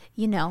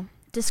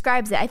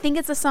 describes it. I think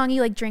it's a song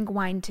you like drink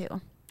wine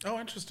to. Oh,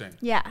 interesting.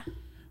 Yeah.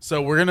 So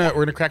we're gonna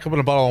crack open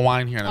a bottle of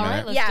wine here in a All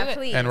minute. right, let's do it.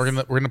 Please. And we're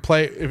gonna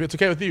play. If it's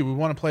okay with you, we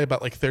want to play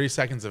about like 30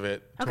 seconds of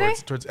it Okay.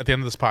 towards at the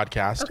end of this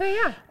podcast. Okay,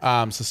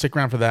 yeah. So stick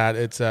around for that.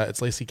 It's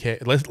Lacey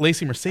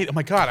Lacey Mercedes. Oh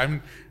my God, Are you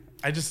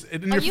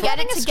Get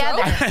having it a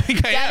together. stroke? I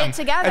think I Get am. it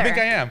together. I think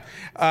I am.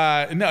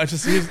 No, it's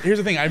just here's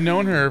the thing. I've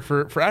known her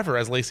for forever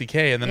as Lacey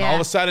K, and then all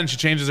of a sudden she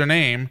changes her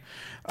name.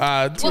 2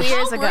 Well,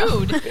 years how ago.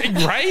 rude.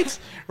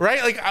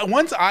 Right? Like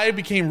once I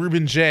became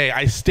Ruben J,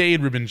 I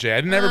stayed Ruben J.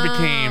 I never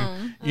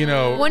became,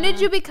 When did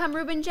you become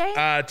Ruben J?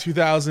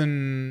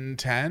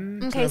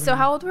 2010. Okay, so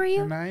how old were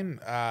you? 9.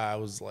 I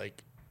was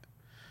like,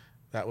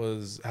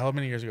 how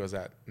many years ago was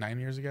that? 9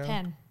 years ago?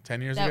 10.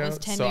 10 years That ago? was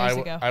 10 so years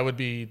ago. I would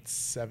be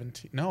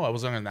 17. No, I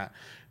was younger than that.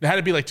 It had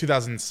to be like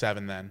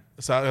 2007 then.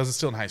 So I was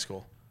still in high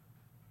school.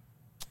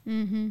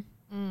 Yeah,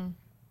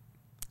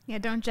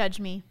 don't judge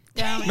me.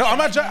 No, I'm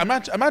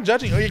not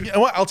judging. You know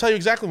what? I'll tell you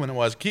exactly when it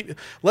was.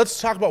 Let's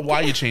talk about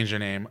why you changed your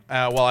name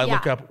while I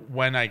look Yeah. up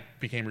when I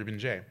became Ruben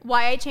J.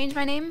 Why I changed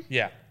my name?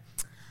 Yeah.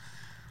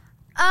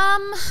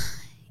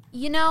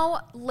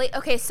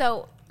 Okay,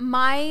 so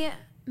my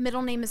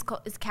middle name is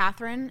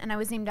Catherine, and I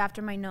was named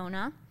after my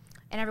Nona,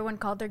 and everyone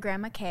called her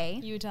Grandma Kay.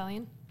 You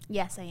Italian?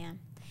 Yes, I am.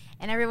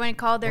 And everyone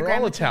called their We're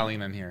grandma all Kay.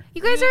 Italian in here.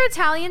 You guys are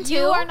Italian too?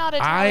 You are not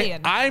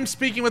Italian. I'm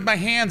speaking with my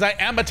hands. I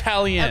am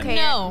Italian. Okay,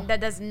 No. that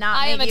does not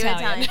I make am you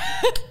Italian.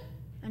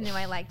 I knew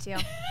I liked you.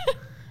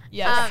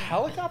 Yes.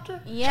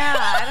 Helicopter? Yeah,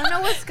 I don't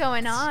know what's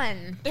going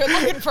on. They're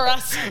looking for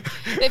us.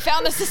 They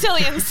found the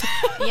Sicilians.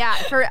 Yeah,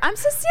 I'm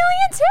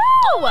Sicilian too.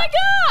 Oh my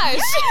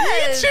gosh.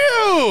 Yes.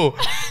 Too.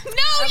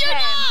 No, you're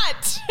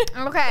not.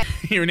 Okay.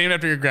 You were named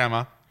after your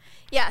grandma.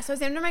 Yeah, so I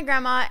was named after my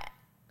grandma.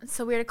 It's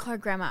so weird to call her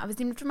grandma. I was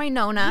named after my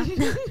Nona.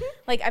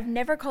 Like, I've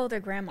never called her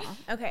grandma.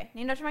 Okay,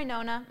 named after my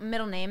Nona,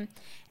 middle name.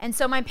 And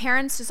so my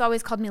parents just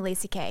always called me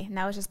Lacey K. And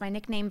that was just my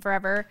nickname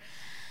forever.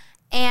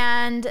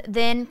 And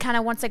then kind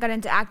of once I got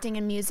into acting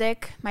and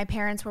music, my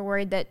parents were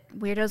worried that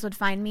weirdos would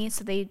find me.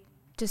 So they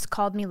just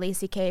called me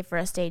Lacey K for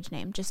a stage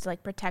name just to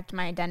like protect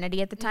my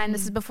identity at the time.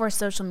 This is before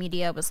social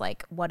media was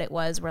like what it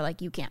was, where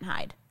like you can't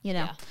hide, you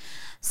know? Yeah.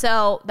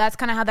 So that's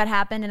kind of how that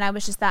happened. And I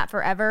was just that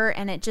forever.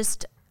 And it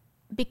just,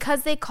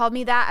 because they called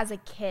me that as a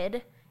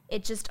kid,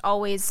 it just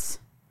always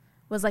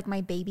was like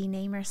my baby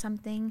name or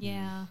something.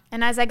 Yeah.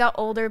 And as I got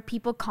older,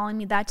 people calling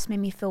me that just made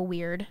me feel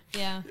weird.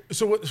 Yeah.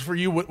 So what, for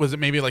you, what, was it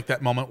maybe like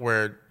that moment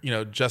where, you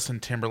know, Justin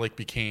Timberlake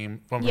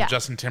went from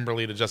Justin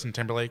Timberlake to Justin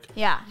Timberlake?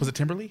 Yeah. Was it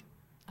Timberlake?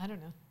 I don't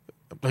know.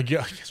 Like, yeah,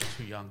 I guess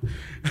we're too young.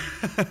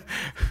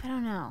 I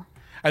don't know.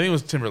 I think it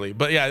was Timberlake.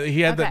 But yeah, he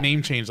had that Okay.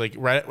 name change like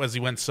right as he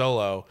went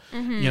solo.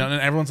 You know,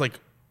 and everyone's like,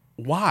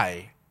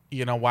 why?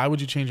 You know, why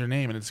would you change your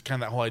name? And it's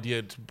kind of that whole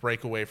idea to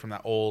break away from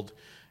that old,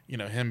 you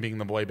know, him being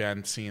the boy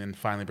band scene and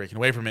finally breaking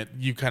away from it.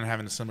 You kind of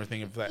having a similar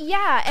thing of that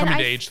coming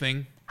to age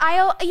thing.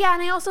 And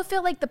I also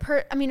feel like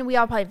I mean, we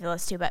all probably feel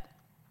this too, but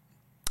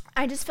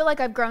I just feel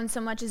like I've grown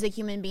so much as a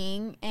human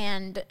being,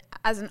 and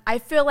I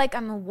feel like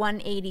I'm a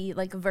 180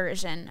 like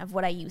version of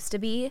what I used to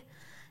be,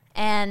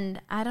 and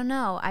I don't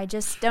know, I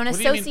just don't What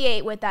do you mean-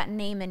 associate with that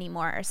name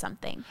anymore or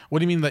something. What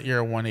do you mean that you're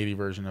a 180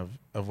 version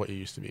of what you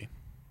used to be?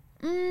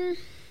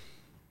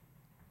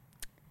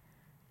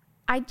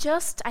 I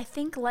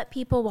think let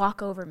people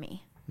walk over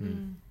me,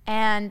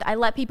 and I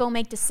let people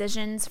make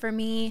decisions for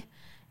me,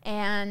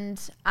 and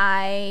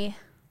I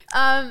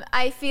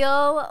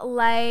feel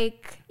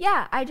like,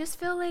 I just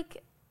feel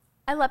like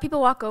I let people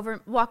walk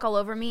all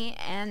over me,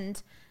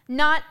 and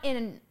not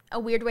in a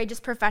weird way,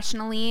 just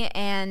professionally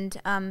and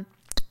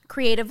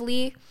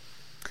creatively.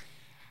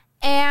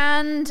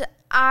 And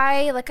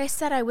like I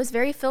said, I was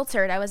very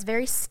filtered. I was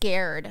very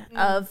scared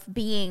of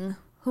being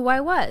who I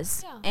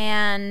was. Yeah.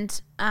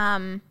 And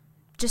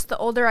just the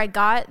older I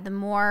got, the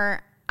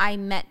more I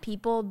met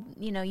people.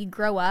 You know, you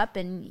grow up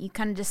and you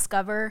kind of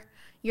discover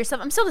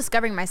yourself. I'm still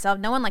discovering myself.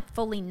 No one like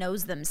fully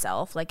knows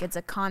themselves. Like it's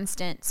a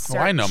constant search. Oh,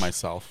 I know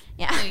myself.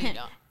 Yeah. No, you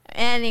don't.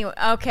 Anyway,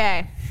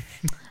 okay.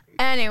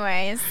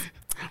 Anyways.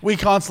 We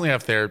constantly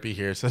have therapy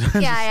here. So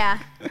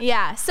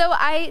Yeah. So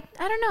I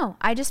don't know.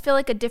 I just feel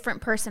like a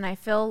different person. I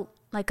feel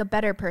like a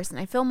better person.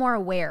 I feel more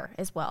aware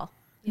as well.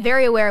 Yeah.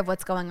 Very aware of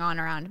what's going on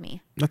around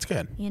me. That's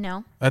good. You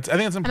know? I think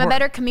it's important. I'm a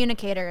better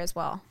communicator as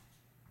well.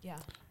 Yeah.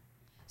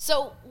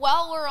 So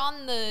while we're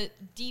on the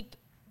deep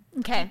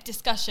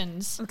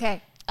discussions,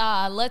 Okay.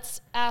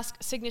 Let's ask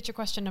signature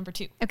question number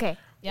 2. Okay.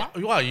 Yeah.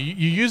 Wow, you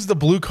used the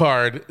blue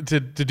card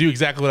to do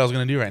exactly what I was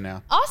going to do right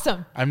now.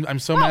 Awesome. I'm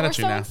so Wow, mad we're at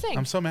you so now. in sync.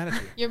 I'm so mad at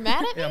you. You're mad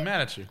at me? Yeah, I'm mad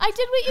at you. I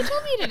did what you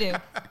told me to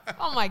do.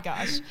 Oh my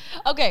gosh.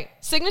 Okay.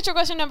 Signature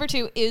question number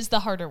 2 is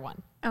the harder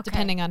one, Okay.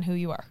 depending on who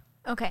you are.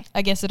 Okay.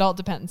 I guess it all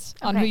depends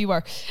on who Okay. you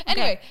are.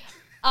 Anyway,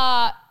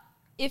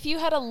 if you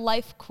had a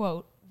life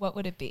quote, what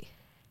would it be?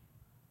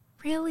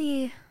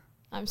 Really?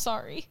 I'm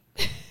sorry.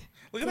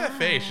 Look at that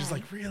face. She's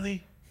like,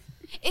 really?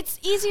 It's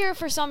easier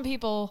for some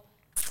people,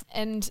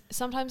 and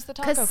sometimes the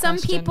taco Because some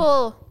question-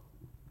 people...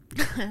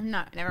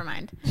 No, never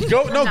mind.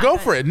 Go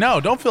for it. No,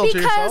 don't filter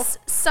yourself. Because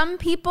some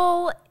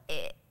people...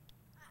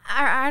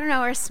 I don't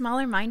know, are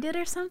smaller minded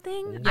or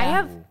something.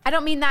 Yeah. I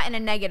don't mean that in a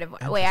negative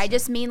way. I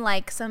just mean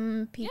like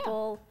some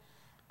people...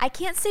 I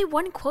can't say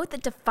one quote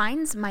that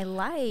defines my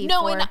life.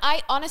 No, or- and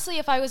I honestly,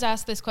 if I was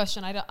asked this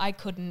question, I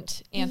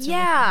couldn't answer.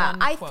 Yeah, with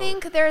one I quote.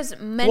 think there's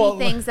many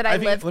things that I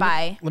think- live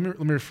by. Let me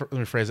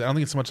rephrase it. I don't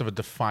think it's so much of a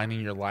defining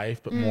your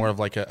life, but more of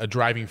like a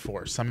driving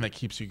force, something that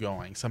keeps you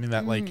going, something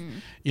that like,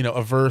 you know,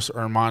 a verse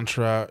or a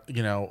mantra,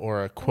 you know,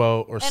 or a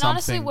quote or And something.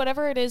 honestly,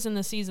 whatever it is in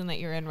the season that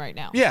you're in right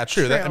now. Yeah,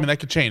 true. That, I True. mean, that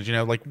could change. You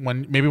know, like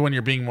when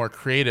you're being more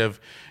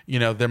creative, you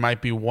know, there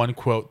might be one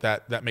quote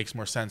that makes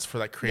more sense for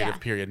that creative Yeah.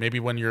 period.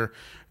 Maybe when you're,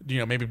 you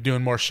know, maybe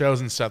doing more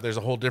shows and stuff, there's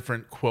a whole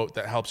different quote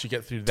that helps you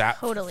get through that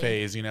Totally.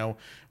 phase. You know,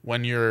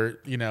 when you're,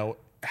 you know,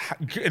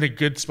 in a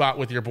good spot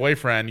with your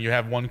boyfriend, you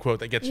have one quote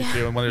that gets you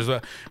through, and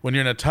when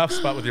you're in a tough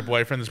spot with your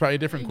boyfriend, there's probably a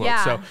different quote.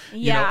 Yeah. So,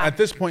 you know, Yeah. at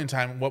this point in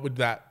time, what would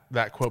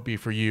that quote be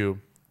for you?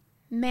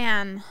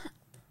 Man.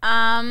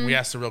 We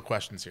asked the real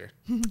questions here.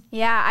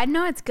 Yeah, I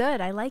know it's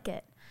good. I like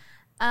it.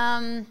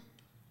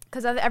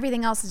 Because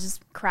everything else is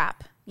just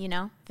crap, you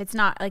know? If it's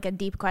not like a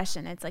deep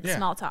question, it's like Yeah.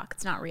 small talk.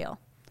 It's not real.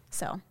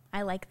 So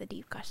I like the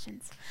deep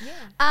questions.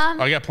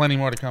 I got plenty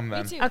more to come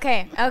then. too.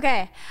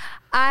 Okay.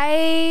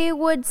 I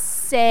would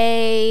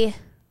say,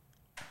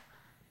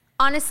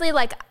 honestly,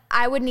 like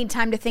I would need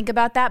time to think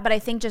about that, but I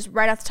think just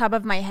right off the top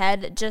of my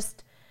head,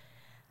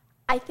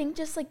 I think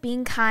just like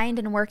being kind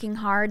and working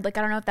hard. Like,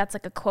 I don't know if that's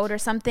like a quote or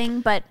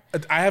something, but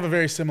I have a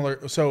very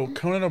similar. So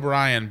Conan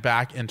O'Brien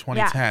back in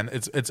 2010,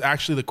 it's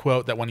actually the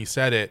quote that when he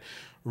said it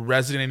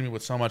resonated me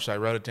with so much that I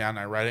wrote it down.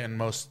 I write it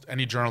in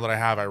any journal that I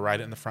have. I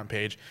write it in the front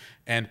page,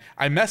 and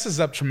I mess this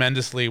up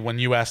tremendously when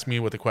you asked me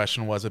what the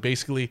question was. But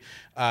basically,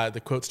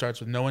 the quote starts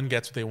with, "No one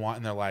gets what they want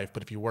in their life,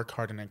 but if you work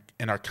hard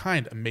and are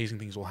kind, amazing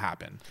things will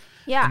happen."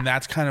 Yeah. And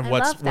that's kind of I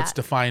what's love that.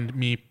 defined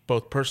me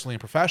both personally and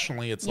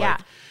professionally. It's Yeah.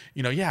 like,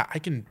 you know, I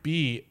can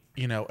be,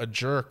 you know, a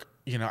jerk,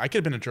 I could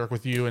have been a jerk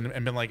with you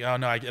and been like, oh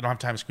no, I don't have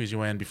time to squeeze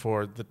you in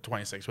before the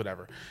 26th,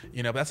 whatever.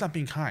 But that's not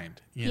being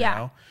kind. You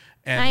know.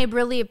 And I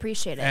really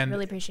appreciate it.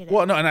 Really appreciate it.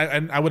 Well, no,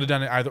 and I would have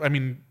done it either. I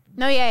mean,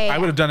 I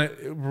would have done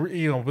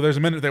it. But there's a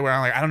minute there where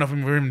I'm like, I don't know if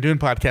we're even doing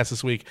podcasts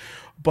this week,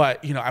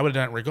 but I would have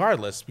done it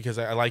regardless because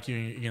I like you.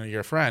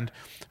 You're a friend.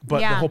 But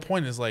the whole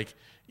point is like,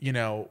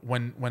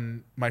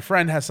 when my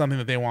friend has something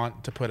that they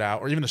want to put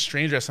out, or even a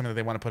stranger has something that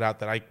they want to put out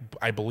that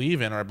I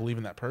believe in, or I believe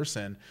in that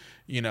person,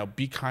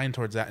 be kind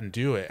towards that and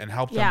do it and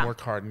help them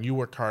work hard and you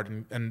work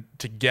hard and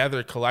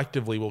together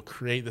collectively we'll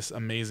create this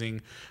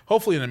amazing,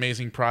 hopefully an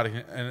amazing product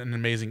and an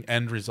amazing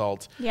end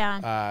result.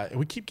 Yeah.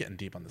 We keep getting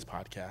deep on this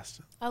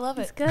podcast. I love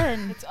it. It's good.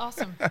 It's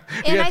awesome.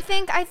 And I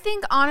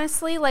think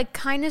honestly, like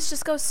kindness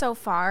just goes so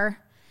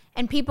far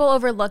and people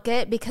overlook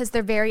it because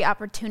they're very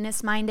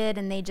opportunist minded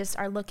and they just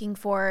are looking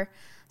for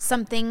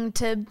something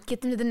to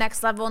get them to the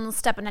next level and they'll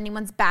step on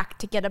anyone's back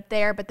to get up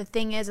there. But the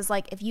thing is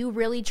like, if you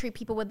really treat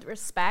people with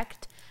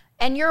respect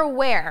and you're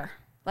aware,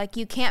 like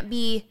you can't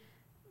be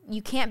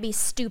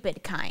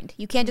stupid kind.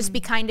 You can't just be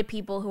kind to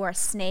people who are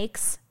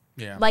snakes,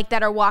 like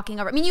that are walking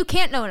over. I mean, you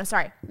can't, no,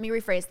 sorry. Let me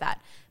rephrase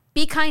that.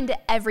 Be kind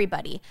to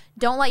everybody.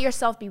 Don't let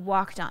yourself be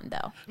walked on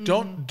though.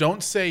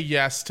 Don't say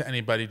yes to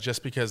anybody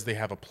just because they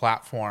have a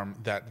platform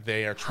that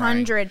they are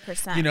trying.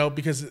 100%.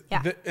 Because,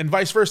 and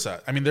vice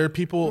versa. I mean, there are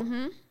people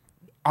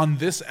on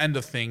this end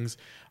of things,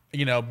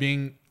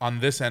 being on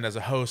this end as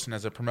a host and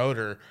as a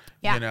promoter,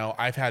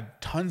 I've had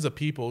tons of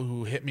people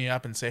who hit me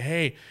up and say,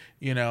 hey,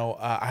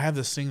 I have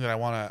this thing that I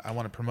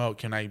want to promote.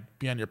 Can I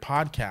be on your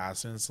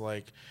podcast? And it's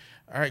like,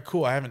 all right,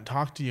 cool. I haven't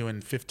talked to you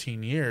in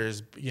 15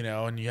 years,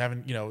 and you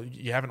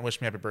haven't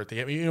wished me happy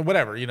birthday,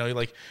 whatever,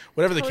 like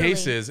whatever the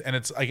case is. And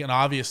it's like an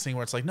obvious thing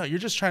where it's like, no, you're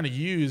just trying to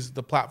use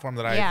the platform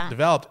that I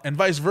developed, and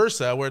vice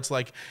versa, where it's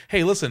like,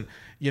 hey, listen,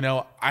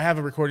 I have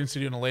a recording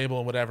studio and a label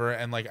and whatever,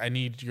 and like I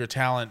need your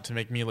talent to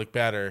make me look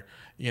better,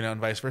 and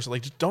vice versa.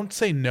 Like, just don't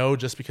say no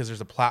just because there's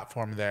a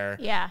platform there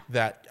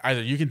that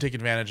either you can take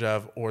advantage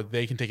of or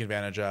they can take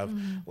advantage of.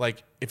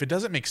 Like, if it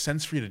doesn't make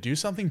sense for you to do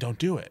something, don't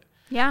do it.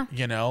 Yeah.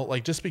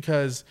 Like just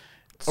because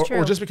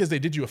or just because they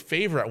did you a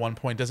favor at one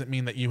point doesn't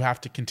mean that you have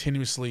to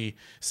continuously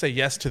say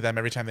yes to them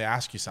every time they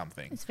ask you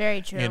something. It's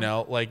very true.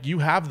 Like you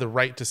have the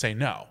right to say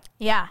no.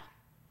 Yeah.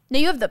 No,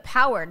 you have the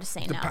power to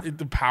say no.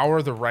 The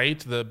power, the right,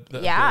 the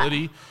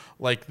ability,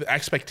 like the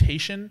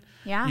expectation.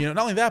 Yeah. Not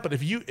only that, but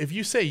if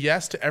you say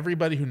yes to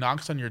everybody who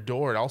knocks on your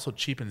door, it also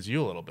cheapens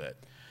you a little bit.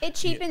 It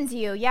cheapens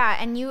you, yeah.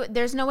 And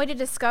there's no way to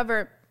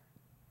discover.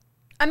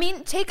 I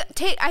mean,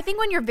 I think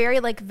when you're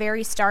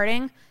very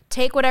starting,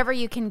 take whatever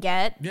you can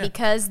get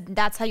because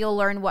that's how you'll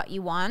learn what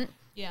you want.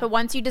 Yeah. But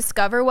once you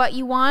discover what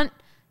you want,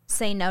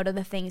 say no to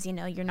the things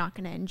you're not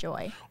going to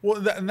enjoy.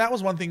 Well, and that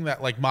was one thing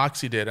that like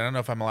Moxie did. I don't know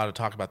if I'm allowed to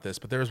talk about this,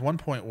 but there was one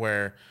point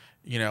where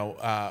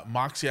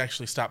Moxie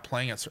actually stopped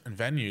playing at certain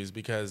venues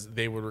because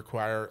they would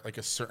require like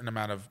a certain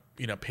amount of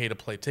pay to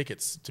play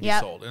tickets to be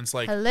sold. And it's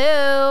like,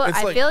 hello,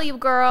 I feel you,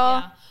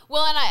 girl. Yeah.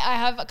 Well, and I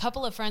have a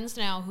couple of friends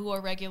now who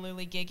are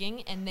regularly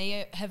gigging, and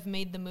they have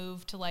made the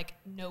move to like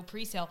no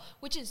pre-sale,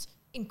 which is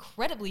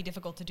incredibly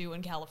difficult to do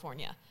in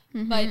California.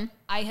 But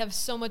I have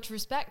so much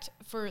respect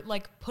for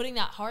like putting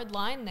that hard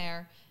line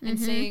there and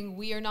saying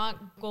we're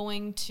not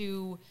going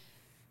to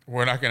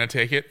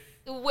take it.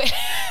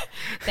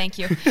 Thank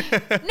you.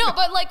 No,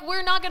 but like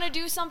we're not going to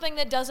do something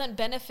that doesn't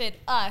benefit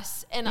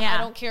us, and I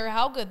don't care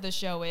how good the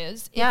show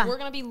is. If we're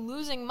going to be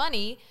losing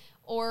money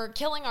or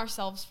killing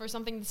ourselves for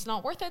something that's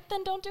not worth it,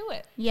 then don't do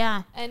it.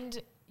 Yeah.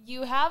 And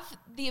you have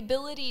the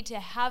ability to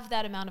have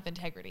that amount of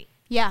integrity.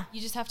 Yeah.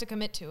 You just have to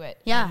commit to it.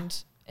 Yeah.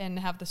 And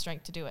have the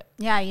strength to do it.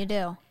 Yeah, you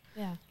do.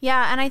 Yeah.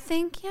 Yeah, and I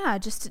think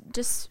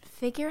just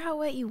figure out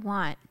what you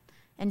want,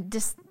 and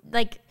just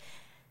like.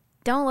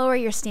 Don't lower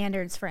your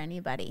standards for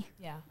anybody.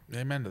 Yeah.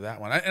 Amen to that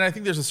one. And I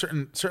think there's a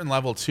certain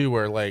level too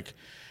where like,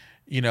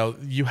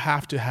 you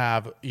have to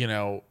have, you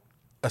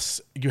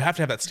have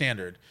to have that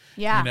standard.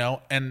 Yeah.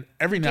 And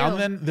every now and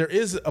then there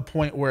is a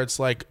point where it's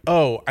like,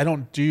 oh, I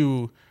don't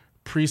do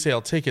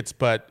pre-sale tickets,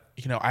 but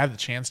I have the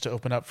chance to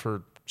open up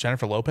for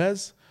Jennifer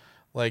Lopez.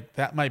 Like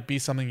that might be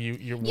something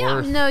you're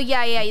worth. No,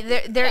 yeah.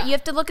 You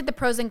have to look at the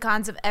pros and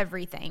cons of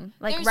everything.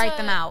 Like write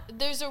them out.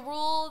 There's a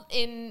rule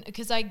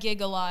because I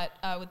gig a lot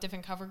with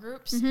different cover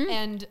groups,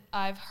 and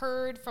I've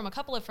heard from a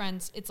couple of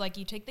friends, it's like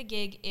you take the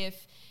gig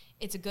if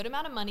it's a good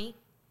amount of money,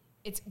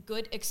 it's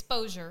good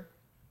exposure,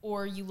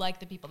 or you like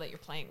the people that you're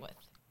playing with.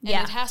 And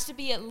it has to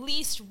be at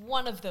least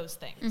one of those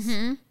things.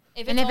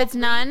 If it's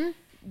none,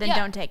 then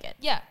don't take it.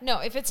 Yeah,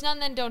 no, if it's none,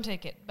 then don't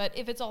take it. But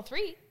if it's all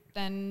three,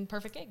 then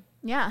perfect gig.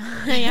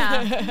 Yeah.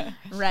 Yeah.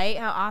 Right?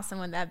 How awesome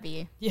would that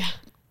be? Yeah.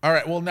 All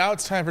right. Well, now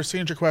it's time for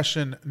signature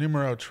question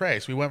numero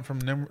tres. We went from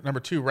number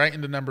 2 right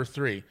into number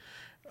 3.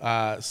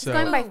 It's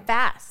going by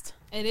fast.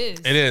 It is.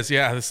 It is.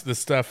 Yeah. This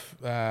stuff.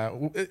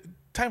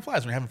 Time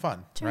flies when you're having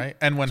fun, right?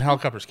 And when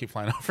helicopters keep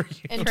flying over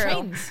you. And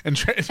trains. And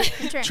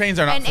trains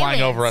are not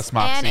flying over us,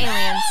 Moxie. And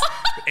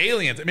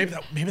aliens.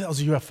 Aliens. Maybe that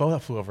was a UFO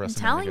that flew over us.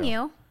 I'm telling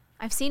you.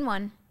 I've seen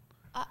one.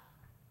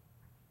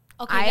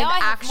 Okay, now I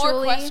have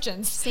more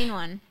questions. Seen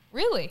one.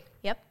 Really?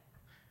 Yep.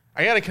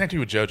 I got to connect you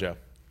with JoJo.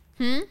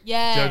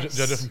 Yes.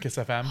 JoJo from Kiss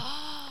FM.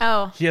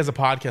 Oh. He has a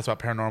podcast about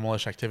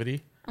paranormal-ish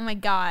activity. Oh my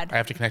God. I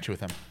have to connect you with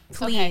him.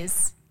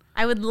 Please.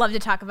 I would love to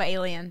talk about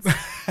aliens.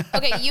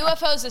 Okay,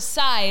 UFOs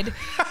aside,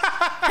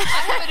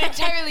 I have an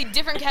entirely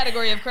different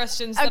category of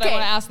questions that I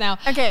want to ask now.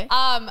 Okay.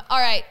 All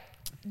right.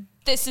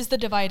 This is the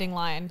dividing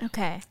line.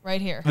 Okay.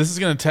 Right here. This is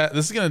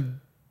gonna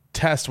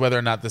test whether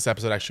or not this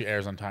episode actually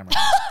airs on time.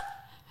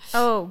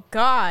 Oh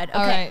God. Okay.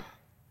 All right.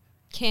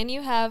 Can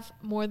you have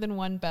more than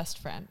one best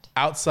friend?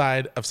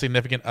 Outside of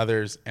significant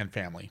others and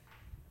family.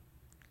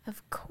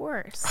 Of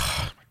course.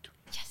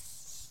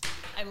 Yes.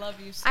 I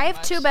love you so I have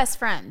much. 2 best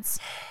friends.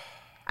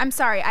 I'm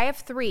sorry. I have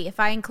 3 if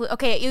I include.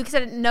 Okay, you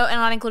said no, and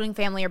not including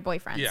family or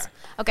boyfriends. Yeah.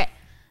 Okay.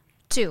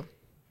 2.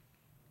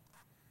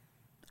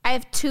 I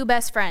have 2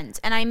 best friends,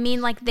 and I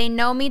mean like they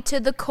know me to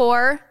the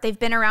core. They've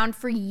been around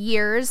for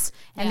years,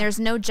 and there's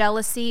no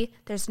jealousy,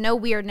 there's no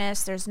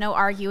weirdness, there's no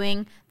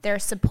arguing. They're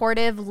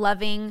supportive,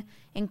 loving,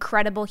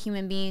 incredible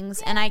human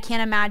beings, and I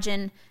can't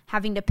imagine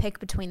having to pick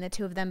between the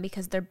 2 of them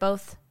because they're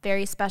both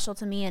very special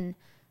to me in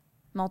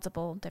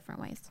multiple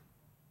different ways.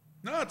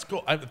 No, it's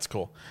cool. It's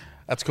cool.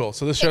 That's cool.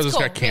 So this show just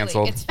cool, got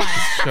canceled. Really. It's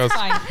fine. Show's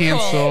Fine.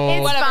 canceled.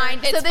 It's Whatever. fine.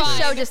 It's So this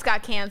fine. show just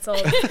got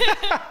canceled.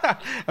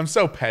 I'm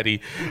so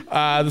petty.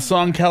 The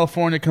song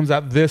California comes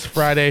out this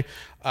Friday.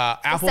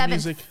 Apple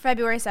Music,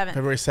 February 7th.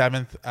 February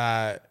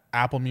 7th.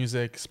 Apple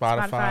Music,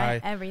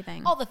 Spotify.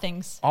 Everything. All the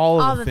things.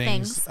 All All the the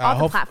things. things. All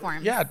the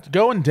platforms. Yeah,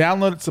 go and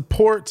download it.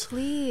 Support.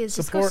 Please,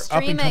 just Support go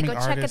stream it. up-and-coming Go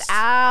check it artists.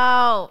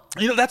 out.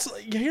 You know,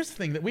 here's the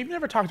thing that we've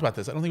never talked about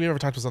this. I don't think we ever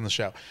talked about this on the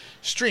show.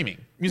 Streaming,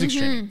 music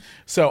streaming.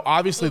 So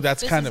obviously Oof,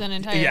 that's this kind is of an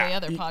entirely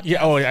other podcast.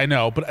 Yeah, oh, I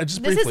know, but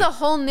just This briefly. is a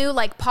whole new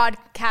like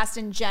podcast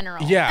in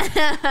general.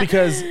 Yeah,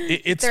 because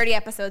it's 30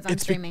 episodes on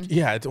it's streaming.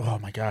 Oh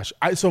my gosh.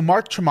 So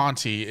Mark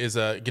Tremonti is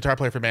a guitar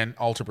player for band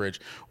Alter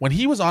Bridge. When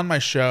he was on my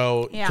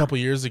show a couple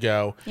years ago,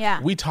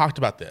 we talked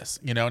about this,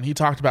 and he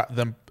talked about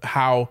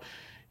how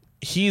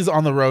he's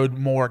on the road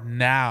more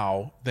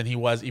now than he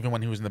was even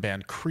when he was in the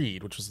band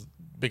Creed, which was the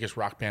biggest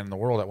rock band in the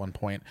world at one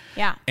point.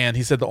 Yeah. And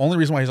he said the only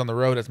reason why he's on the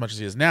road as much as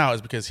he is now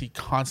is because he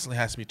constantly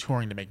has to be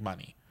touring to make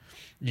money.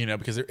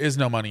 Because there is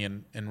no money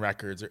in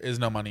records, there is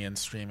no money in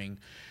streaming.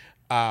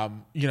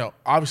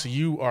 Obviously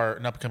you are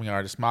an up-and-coming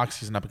artist.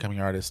 Moxie's an up-and-coming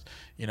artist.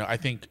 I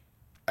think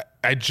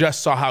I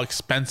just saw how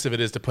expensive it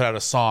is to put out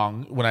a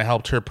song when I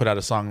helped her put out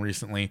a song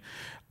recently.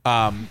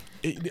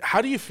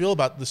 How do you feel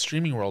about the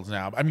streaming world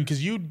now? I mean,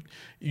 because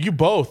you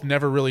both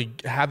never really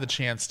had the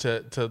chance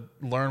to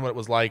learn what it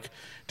was like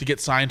to get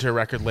signed to a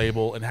record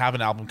label and have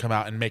an album come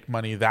out and make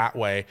money that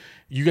way.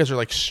 You guys are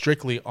like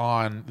strictly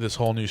on this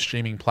whole new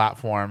streaming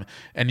platform,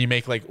 and you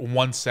make like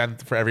 1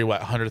 cent for every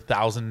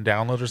 100,000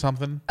 downloads or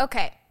something.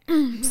 Okay,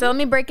 so let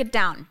me break it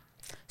down.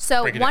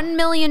 So 1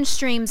 million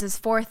streams is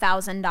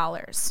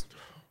 $4,000.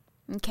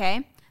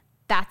 Okay,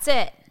 that's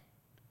it.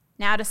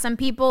 Now, to some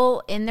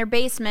people in their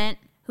basement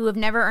who have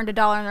never earned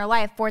 $1 in their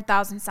life,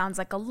 4,000 sounds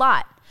like a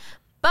lot.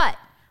 But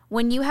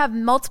when you have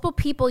multiple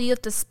people you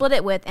have to split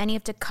it with and you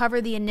have to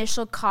cover the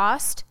initial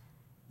cost,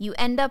 you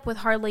end up with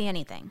hardly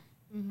anything.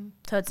 Mm-hmm.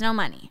 So it's no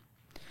money.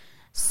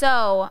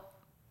 So,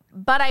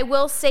 but I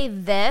will say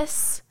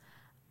this,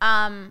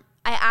 I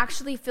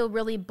actually feel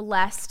really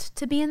blessed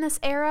to be in this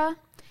era.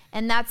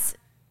 And that's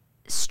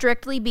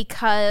strictly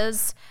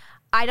because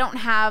I don't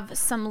have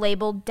some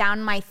label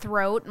down my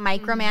throat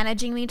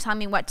micromanaging me, telling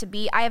me what to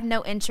be. I have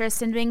no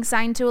interest in being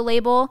signed to a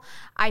label.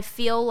 I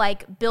feel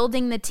like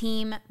building the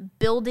team,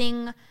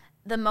 building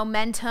the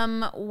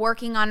momentum,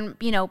 working on,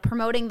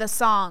 promoting the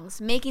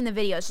songs, making the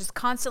videos, just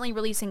constantly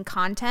releasing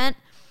content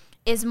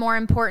is more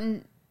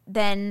important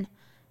than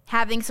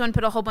having someone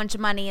put a whole bunch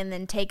of money and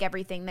then take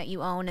everything that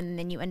you own and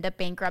then you end up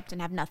bankrupt and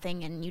have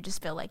nothing and you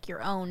just feel like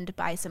you're owned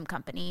by some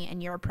company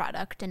and you're a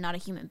product and not a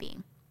human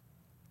being.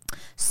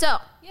 So,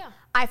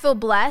 I feel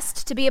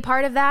blessed to be a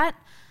part of that.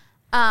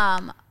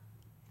 And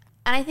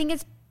I think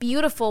it's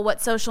beautiful what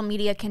social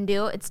media can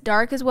do. It's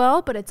dark as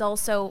well, but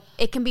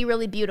it can be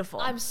really beautiful.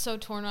 I'm so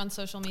torn on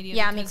social media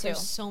me because too.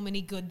 there's so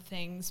many good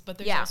things, but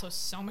there's also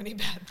so many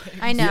bad things.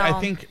 I know. Yeah,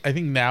 I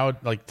think now,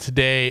 like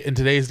today, in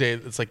today's day,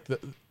 it's like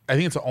I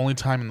think it's the only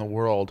time in the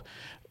world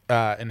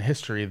in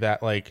history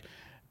that like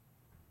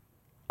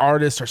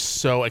artists are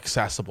so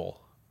accessible,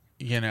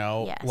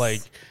 Yes.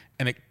 like.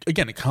 And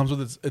it comes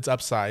with its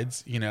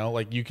upsides,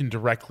 like you can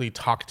directly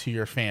talk to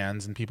your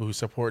fans and people who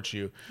support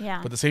you. Yeah.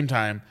 But at the same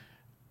time,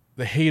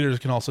 the haters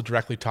can also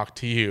directly talk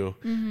to you,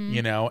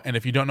 and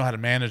if you don't know how to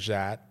manage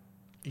that,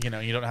 you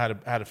don't know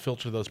how to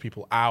filter those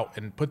people out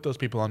and put those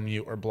people on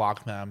mute or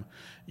block them,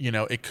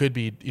 it could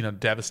be,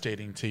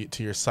 devastating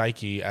to your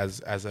psyche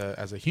as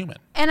a human.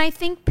 And I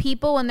think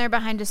people, when they're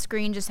behind a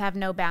screen, just have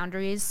no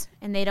boundaries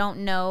and they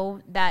don't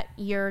know that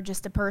you're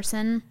just a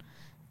person.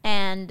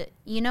 And,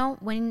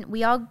 when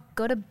we all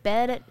go to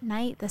bed at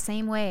night the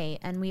same way,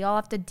 and we all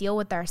have to deal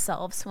with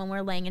ourselves when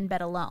we're laying in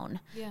bed alone.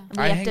 Yeah.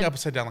 I hang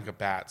upside down like a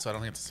bat, so I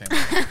don't think it's the same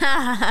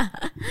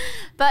thing.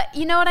 But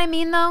you know what I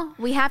mean, though?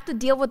 We have to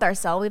deal with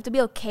ourselves. We have to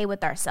be okay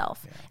with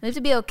ourselves. Yeah. We have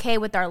to be okay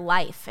with our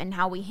life and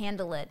how we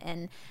handle it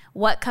and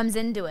what comes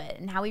into it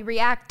and how we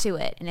react to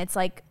it. And it's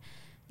like,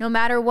 no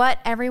matter what,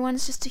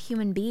 everyone's just a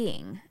human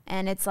being.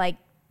 And it's like,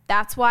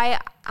 that's why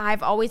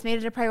I've always made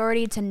it a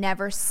priority to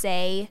never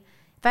say...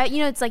 But,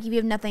 it's like if you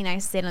have nothing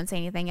nice to say, don't say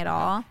anything at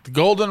all. The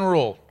golden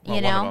rule. Well,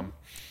 one of them.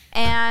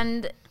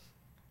 And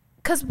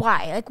because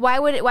why? Like, why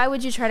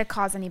would you try to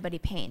cause anybody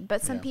pain?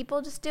 But some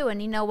people just do.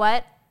 And you know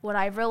what? What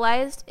I've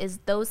realized is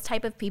those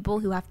type of people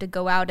who have to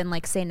go out and,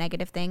 like, say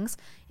negative things,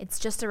 it's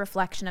just a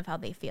reflection of how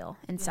they feel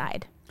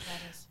inside.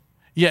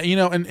 Yeah,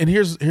 and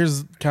here's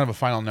kind of a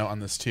final note on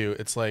this, too.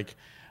 It's like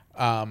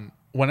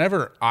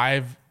whenever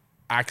I've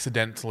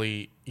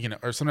accidentally,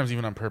 or sometimes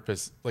even on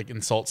purpose, like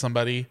insult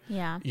somebody,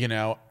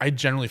 I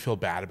generally feel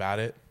bad about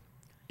it.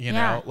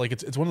 Like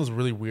it's one of those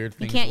really weird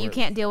things. You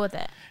can't deal with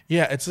it.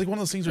 Yeah, it's like one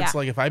of those things where it's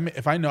like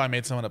if I know I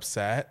made someone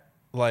upset,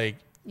 like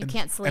you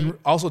can't sleep. And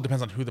also it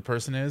depends on who the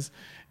person is.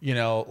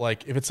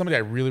 Like if it's somebody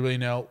I really, really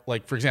know,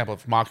 like for example,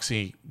 if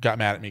Moxie got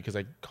mad at me because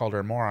I called her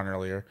a moron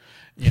earlier,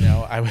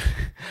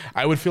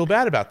 I would feel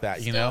bad about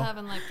that. Still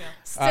haven't let go.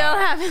 Still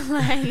haven't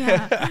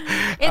let go.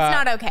 It's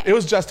not okay. It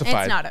was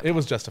justified. It's not okay. It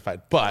was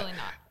justified, but really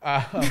not.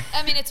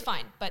 I mean, it's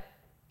fine, but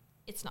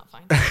it's not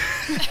fine.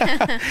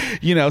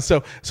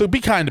 So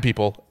be kind to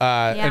people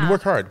and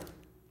work hard.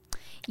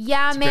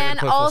 Yeah, man.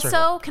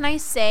 Also, can I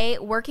say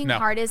working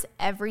hard is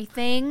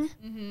everything.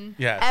 Mm-hmm.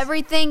 Yes.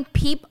 Everything.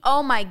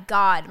 Oh my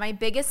God. My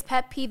biggest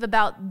pet peeve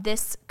about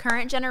this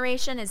current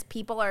generation is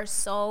people are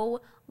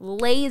so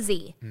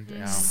lazy.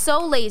 Yeah.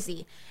 So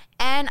lazy.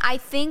 And I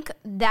think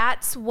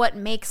that's what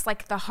makes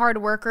like the hard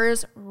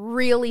workers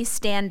really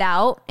stand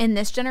out in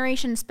this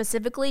generation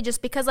specifically,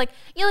 just because like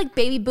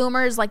baby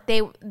boomers, like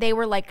they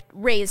were like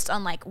raised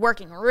on like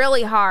working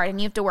really hard,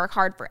 and you have to work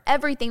hard for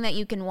everything that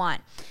you can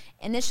want.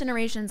 And this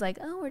generation's like,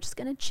 oh, we're just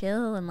gonna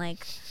chill and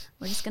like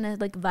we're just gonna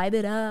like vibe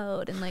it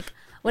out and like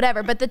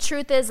whatever. But the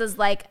truth is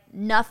like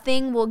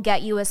nothing will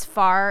get you as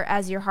far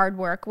as your hard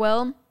work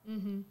will.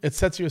 Mm-hmm. It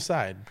sets you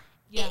aside.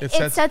 Yeah.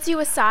 It sets you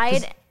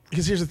aside.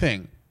 Because here's the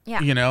thing.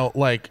 Yeah.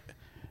 Like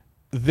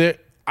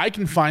I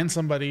can find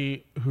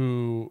somebody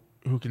who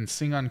can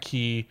sing on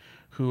key,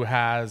 who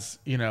has,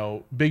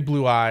 big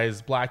blue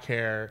eyes, black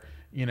hair,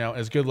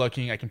 is good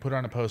looking. I can put her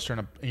on a poster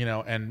and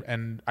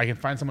and I can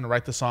find someone to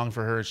write the song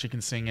for her. She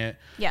can sing it,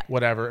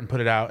 whatever, and put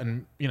it out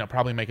and,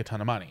 probably make a ton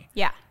of money.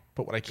 Yeah.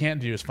 But what I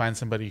can't do is find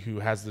somebody who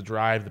has the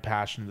drive, the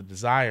passion, the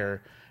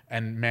desire,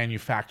 and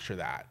manufacture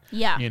that.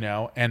 Yeah.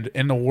 And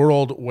in a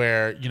world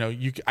where,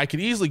 I could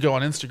easily go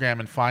on Instagram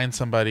and find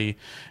somebody,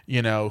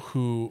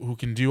 who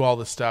can do all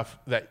the stuff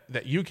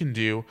that you can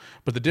do.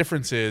 But the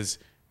difference is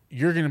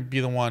you're going to be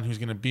the one who's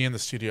going to be in the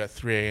studio at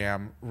 3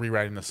 a.m.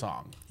 rewriting the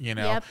song.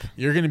 Yep.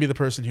 You're going to be the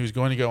person who's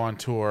going to go on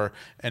tour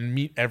and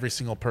meet every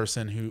single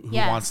person who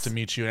wants to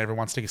meet you and ever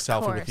wants to take a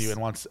selfie with you and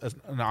wants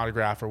an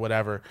autograph or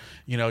whatever.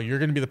 You're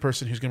going to be the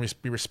person who's going to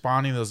be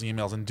responding to those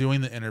emails and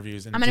doing the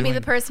interviews. And I'm going to be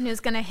the person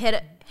who's going to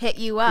hit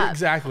you up.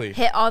 Exactly.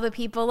 Hit all the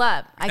people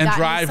up. I got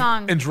your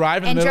song. And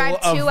drive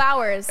 2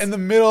 hours. In the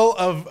middle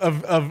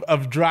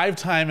of drive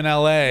time in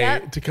LA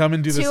to come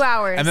and do this. 2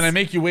 hours. And then I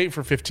make you wait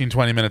for 15,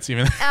 20 minutes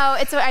even. Oh,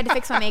 I had to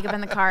fix my makeup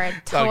in the car. It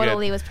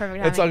totally was perfect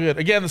timing. It's all good.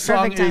 Again, the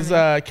song is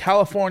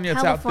California.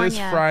 It's out this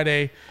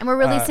Friday. And we're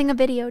releasing a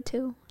video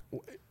too.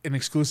 An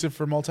exclusive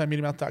for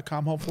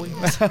multimediamouth.com, hopefully.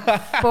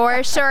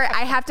 For sure.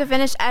 I have to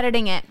finish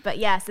editing it. But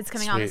yes, it's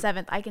coming on the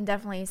 7th. I can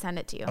definitely send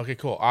it to you. Okay,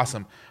 cool.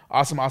 Awesome.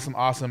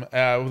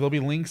 There'll be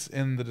links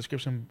in the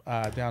description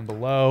down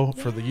below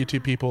for the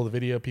YouTube people, the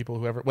video people,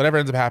 whatever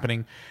ends up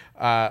happening.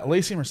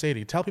 Lacey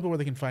Mercedes, tell people where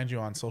they can find you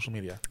on social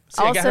media.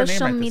 See, all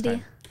social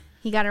media.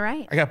 He got it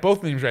right. I got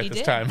both names right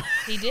this time.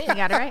 He did. He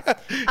got it right.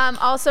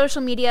 All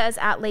social media is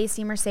at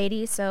Lacey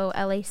Mercedes, so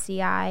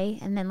LACI,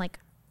 and then like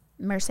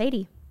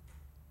Mercedes.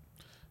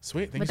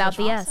 Sweet. Thank without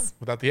you so the much. S.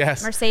 Without the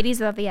S. Mercedes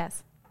without the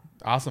S.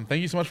 Awesome.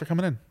 Thank you so much for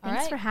coming in.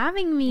 Thanks for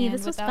having me. And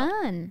this was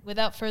fun.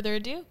 Without further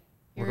ado,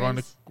 we're going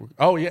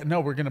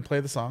to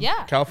play the song.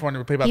 Yeah. California.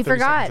 We'll play about 30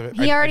 forgot. seconds of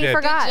it. He already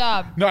forgot. Good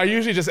job. No, I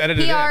usually just edit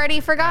it in. He already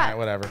forgot. All right,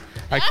 whatever.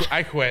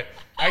 I quit.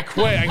 I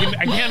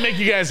can't make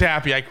you guys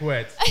happy. I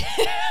quit.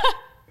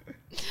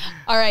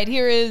 All right,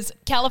 here is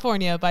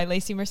California by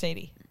Lacey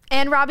Mercedes.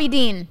 And Robbie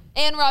Dean.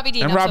 And Robbie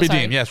Dean.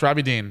 Yes,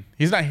 Robbie Dean.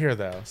 He's not here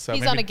though, so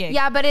he's on a gig.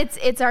 Yeah, but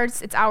it's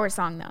our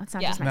song though. It's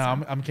not just my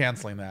song. No, I'm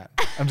canceling that.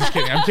 I'm just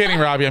kidding. I'm kidding,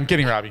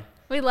 Robbie.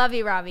 We love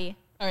you, Robbie.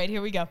 All right,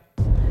 here we go.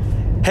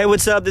 Hey,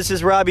 what's up? This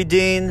is Robbie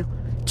Dean.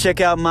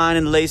 Check out mine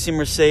and Lacey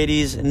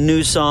Mercedes'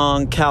 new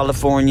song,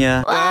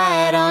 California.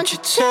 Why don't you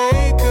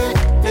take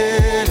a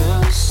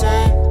little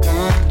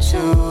second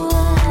to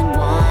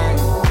unwind?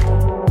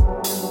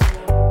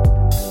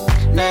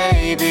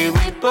 Maybe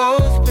we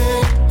both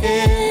been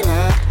in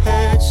our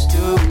heads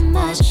too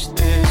much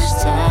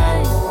this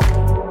time.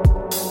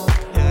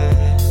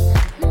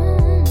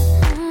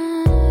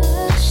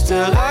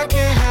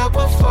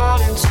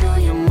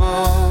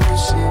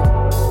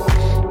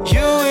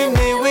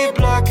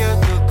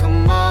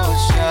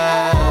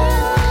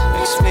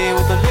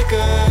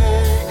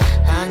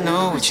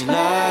 what you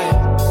like.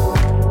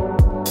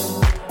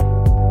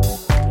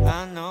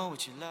 I know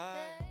what you like.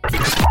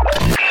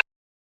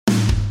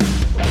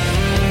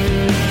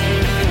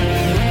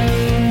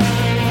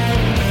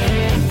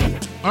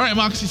 All right,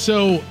 Moxie.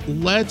 So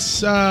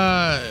let's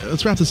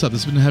wrap this up.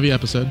 This has been a heavy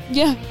episode.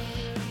 Yeah.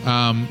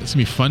 It's gonna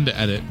be fun to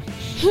edit.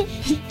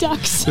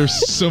 Ducks. There's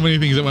so many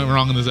things that went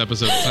wrong in this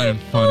episode. It's not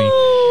even funny.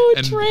 Oh,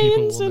 and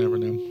trains people will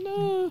never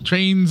know.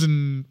 Trains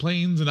and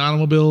planes and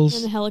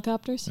automobiles. And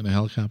helicopters. And a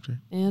helicopter.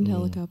 And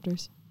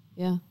helicopters.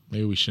 Yeah.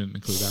 Maybe we shouldn't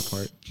include that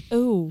part.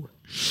 Oh.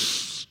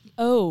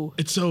 Oh.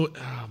 It's so.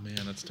 Oh man,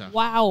 that's tough.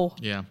 Wow.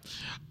 Yeah.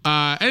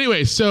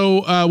 Anyway,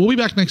 so we'll be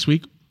back next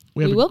week.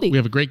 We will be. We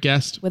have a great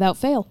guest. Without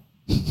fail.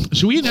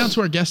 Should we announce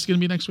who our guest is going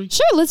to be next week?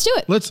 Sure, let's do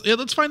it.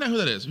 Let's find out who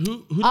that is. Who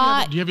do you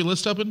have your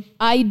list open?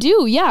 I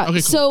do, yeah. Okay,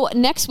 cool. So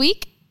next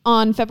week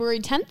on February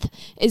 10th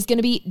is going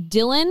to be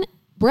Dylan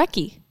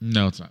Brecky.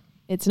 No, it's not.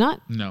 It's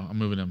not? No, I'm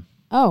moving him.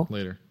 Oh.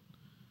 Later.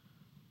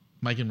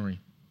 Mike and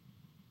Marie.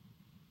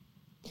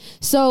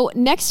 So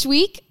next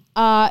week,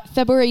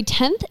 February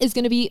 10th is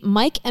going to be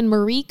Mike and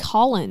Marie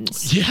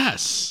Collins.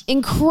 Yes.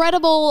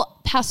 Incredible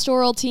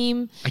pastoral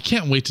team. I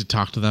can't wait to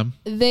talk to them.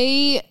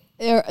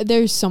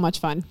 They're so much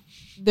fun.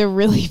 They're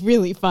really,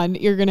 really fun.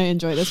 You're going to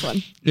enjoy this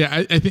one.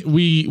 Yeah, I think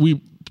we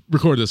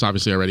recorded this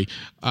obviously already.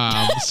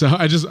 So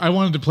I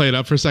wanted to play it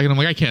up for a second. I'm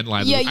like, I can't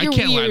lie to Yeah, them. you're I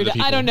can't lie to weird. the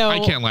people. I don't know I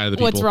can't lie to the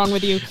people. what's wrong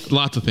with you.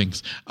 Lots of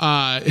things.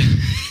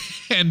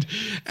 And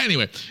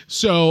anyway,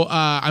 so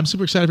I'm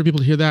super excited for people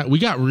to hear that. We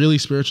got really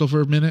spiritual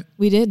for a minute.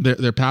 We did.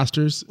 They're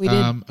pastors. We did.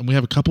 And we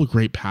have a couple of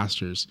great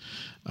pastors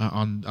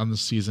on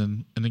this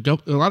season, and a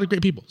lot of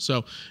great people.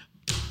 So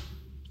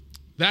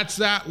that's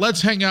that.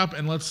 Let's hang up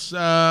and let's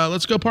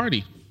go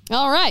party.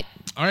 All right.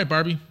 All right,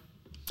 Barbie.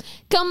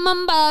 Come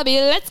on,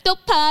 Barbie, let's go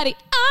party.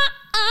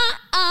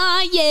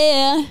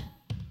 Yeah.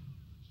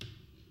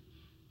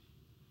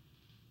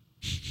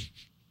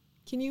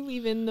 Can you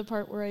leave in the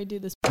part where I do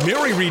this?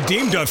 Mary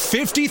redeemed a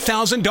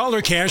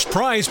 $50,000 cash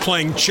prize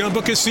playing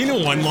Chumba Casino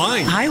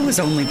online. I was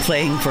only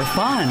playing for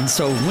fun,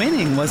 so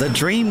winning was a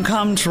dream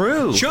come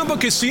true. Chumba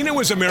Casino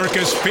is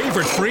America's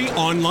favorite free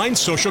online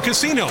social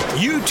casino.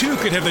 You too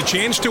could have the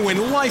chance to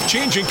win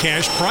life-changing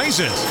cash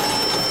prizes.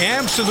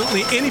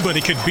 Absolutely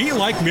anybody could be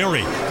like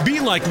Mary.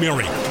 Be like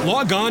Mary.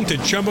 Log on to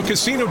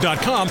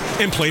ChumbaCasino.com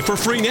and play for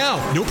free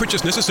now. No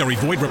purchase necessary.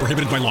 Void where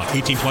prohibited by law.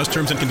 18+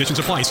 terms and conditions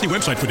apply. See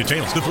website for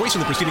details. The voice in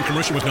the preceding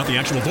commercial was not the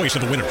actual voice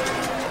of the winner.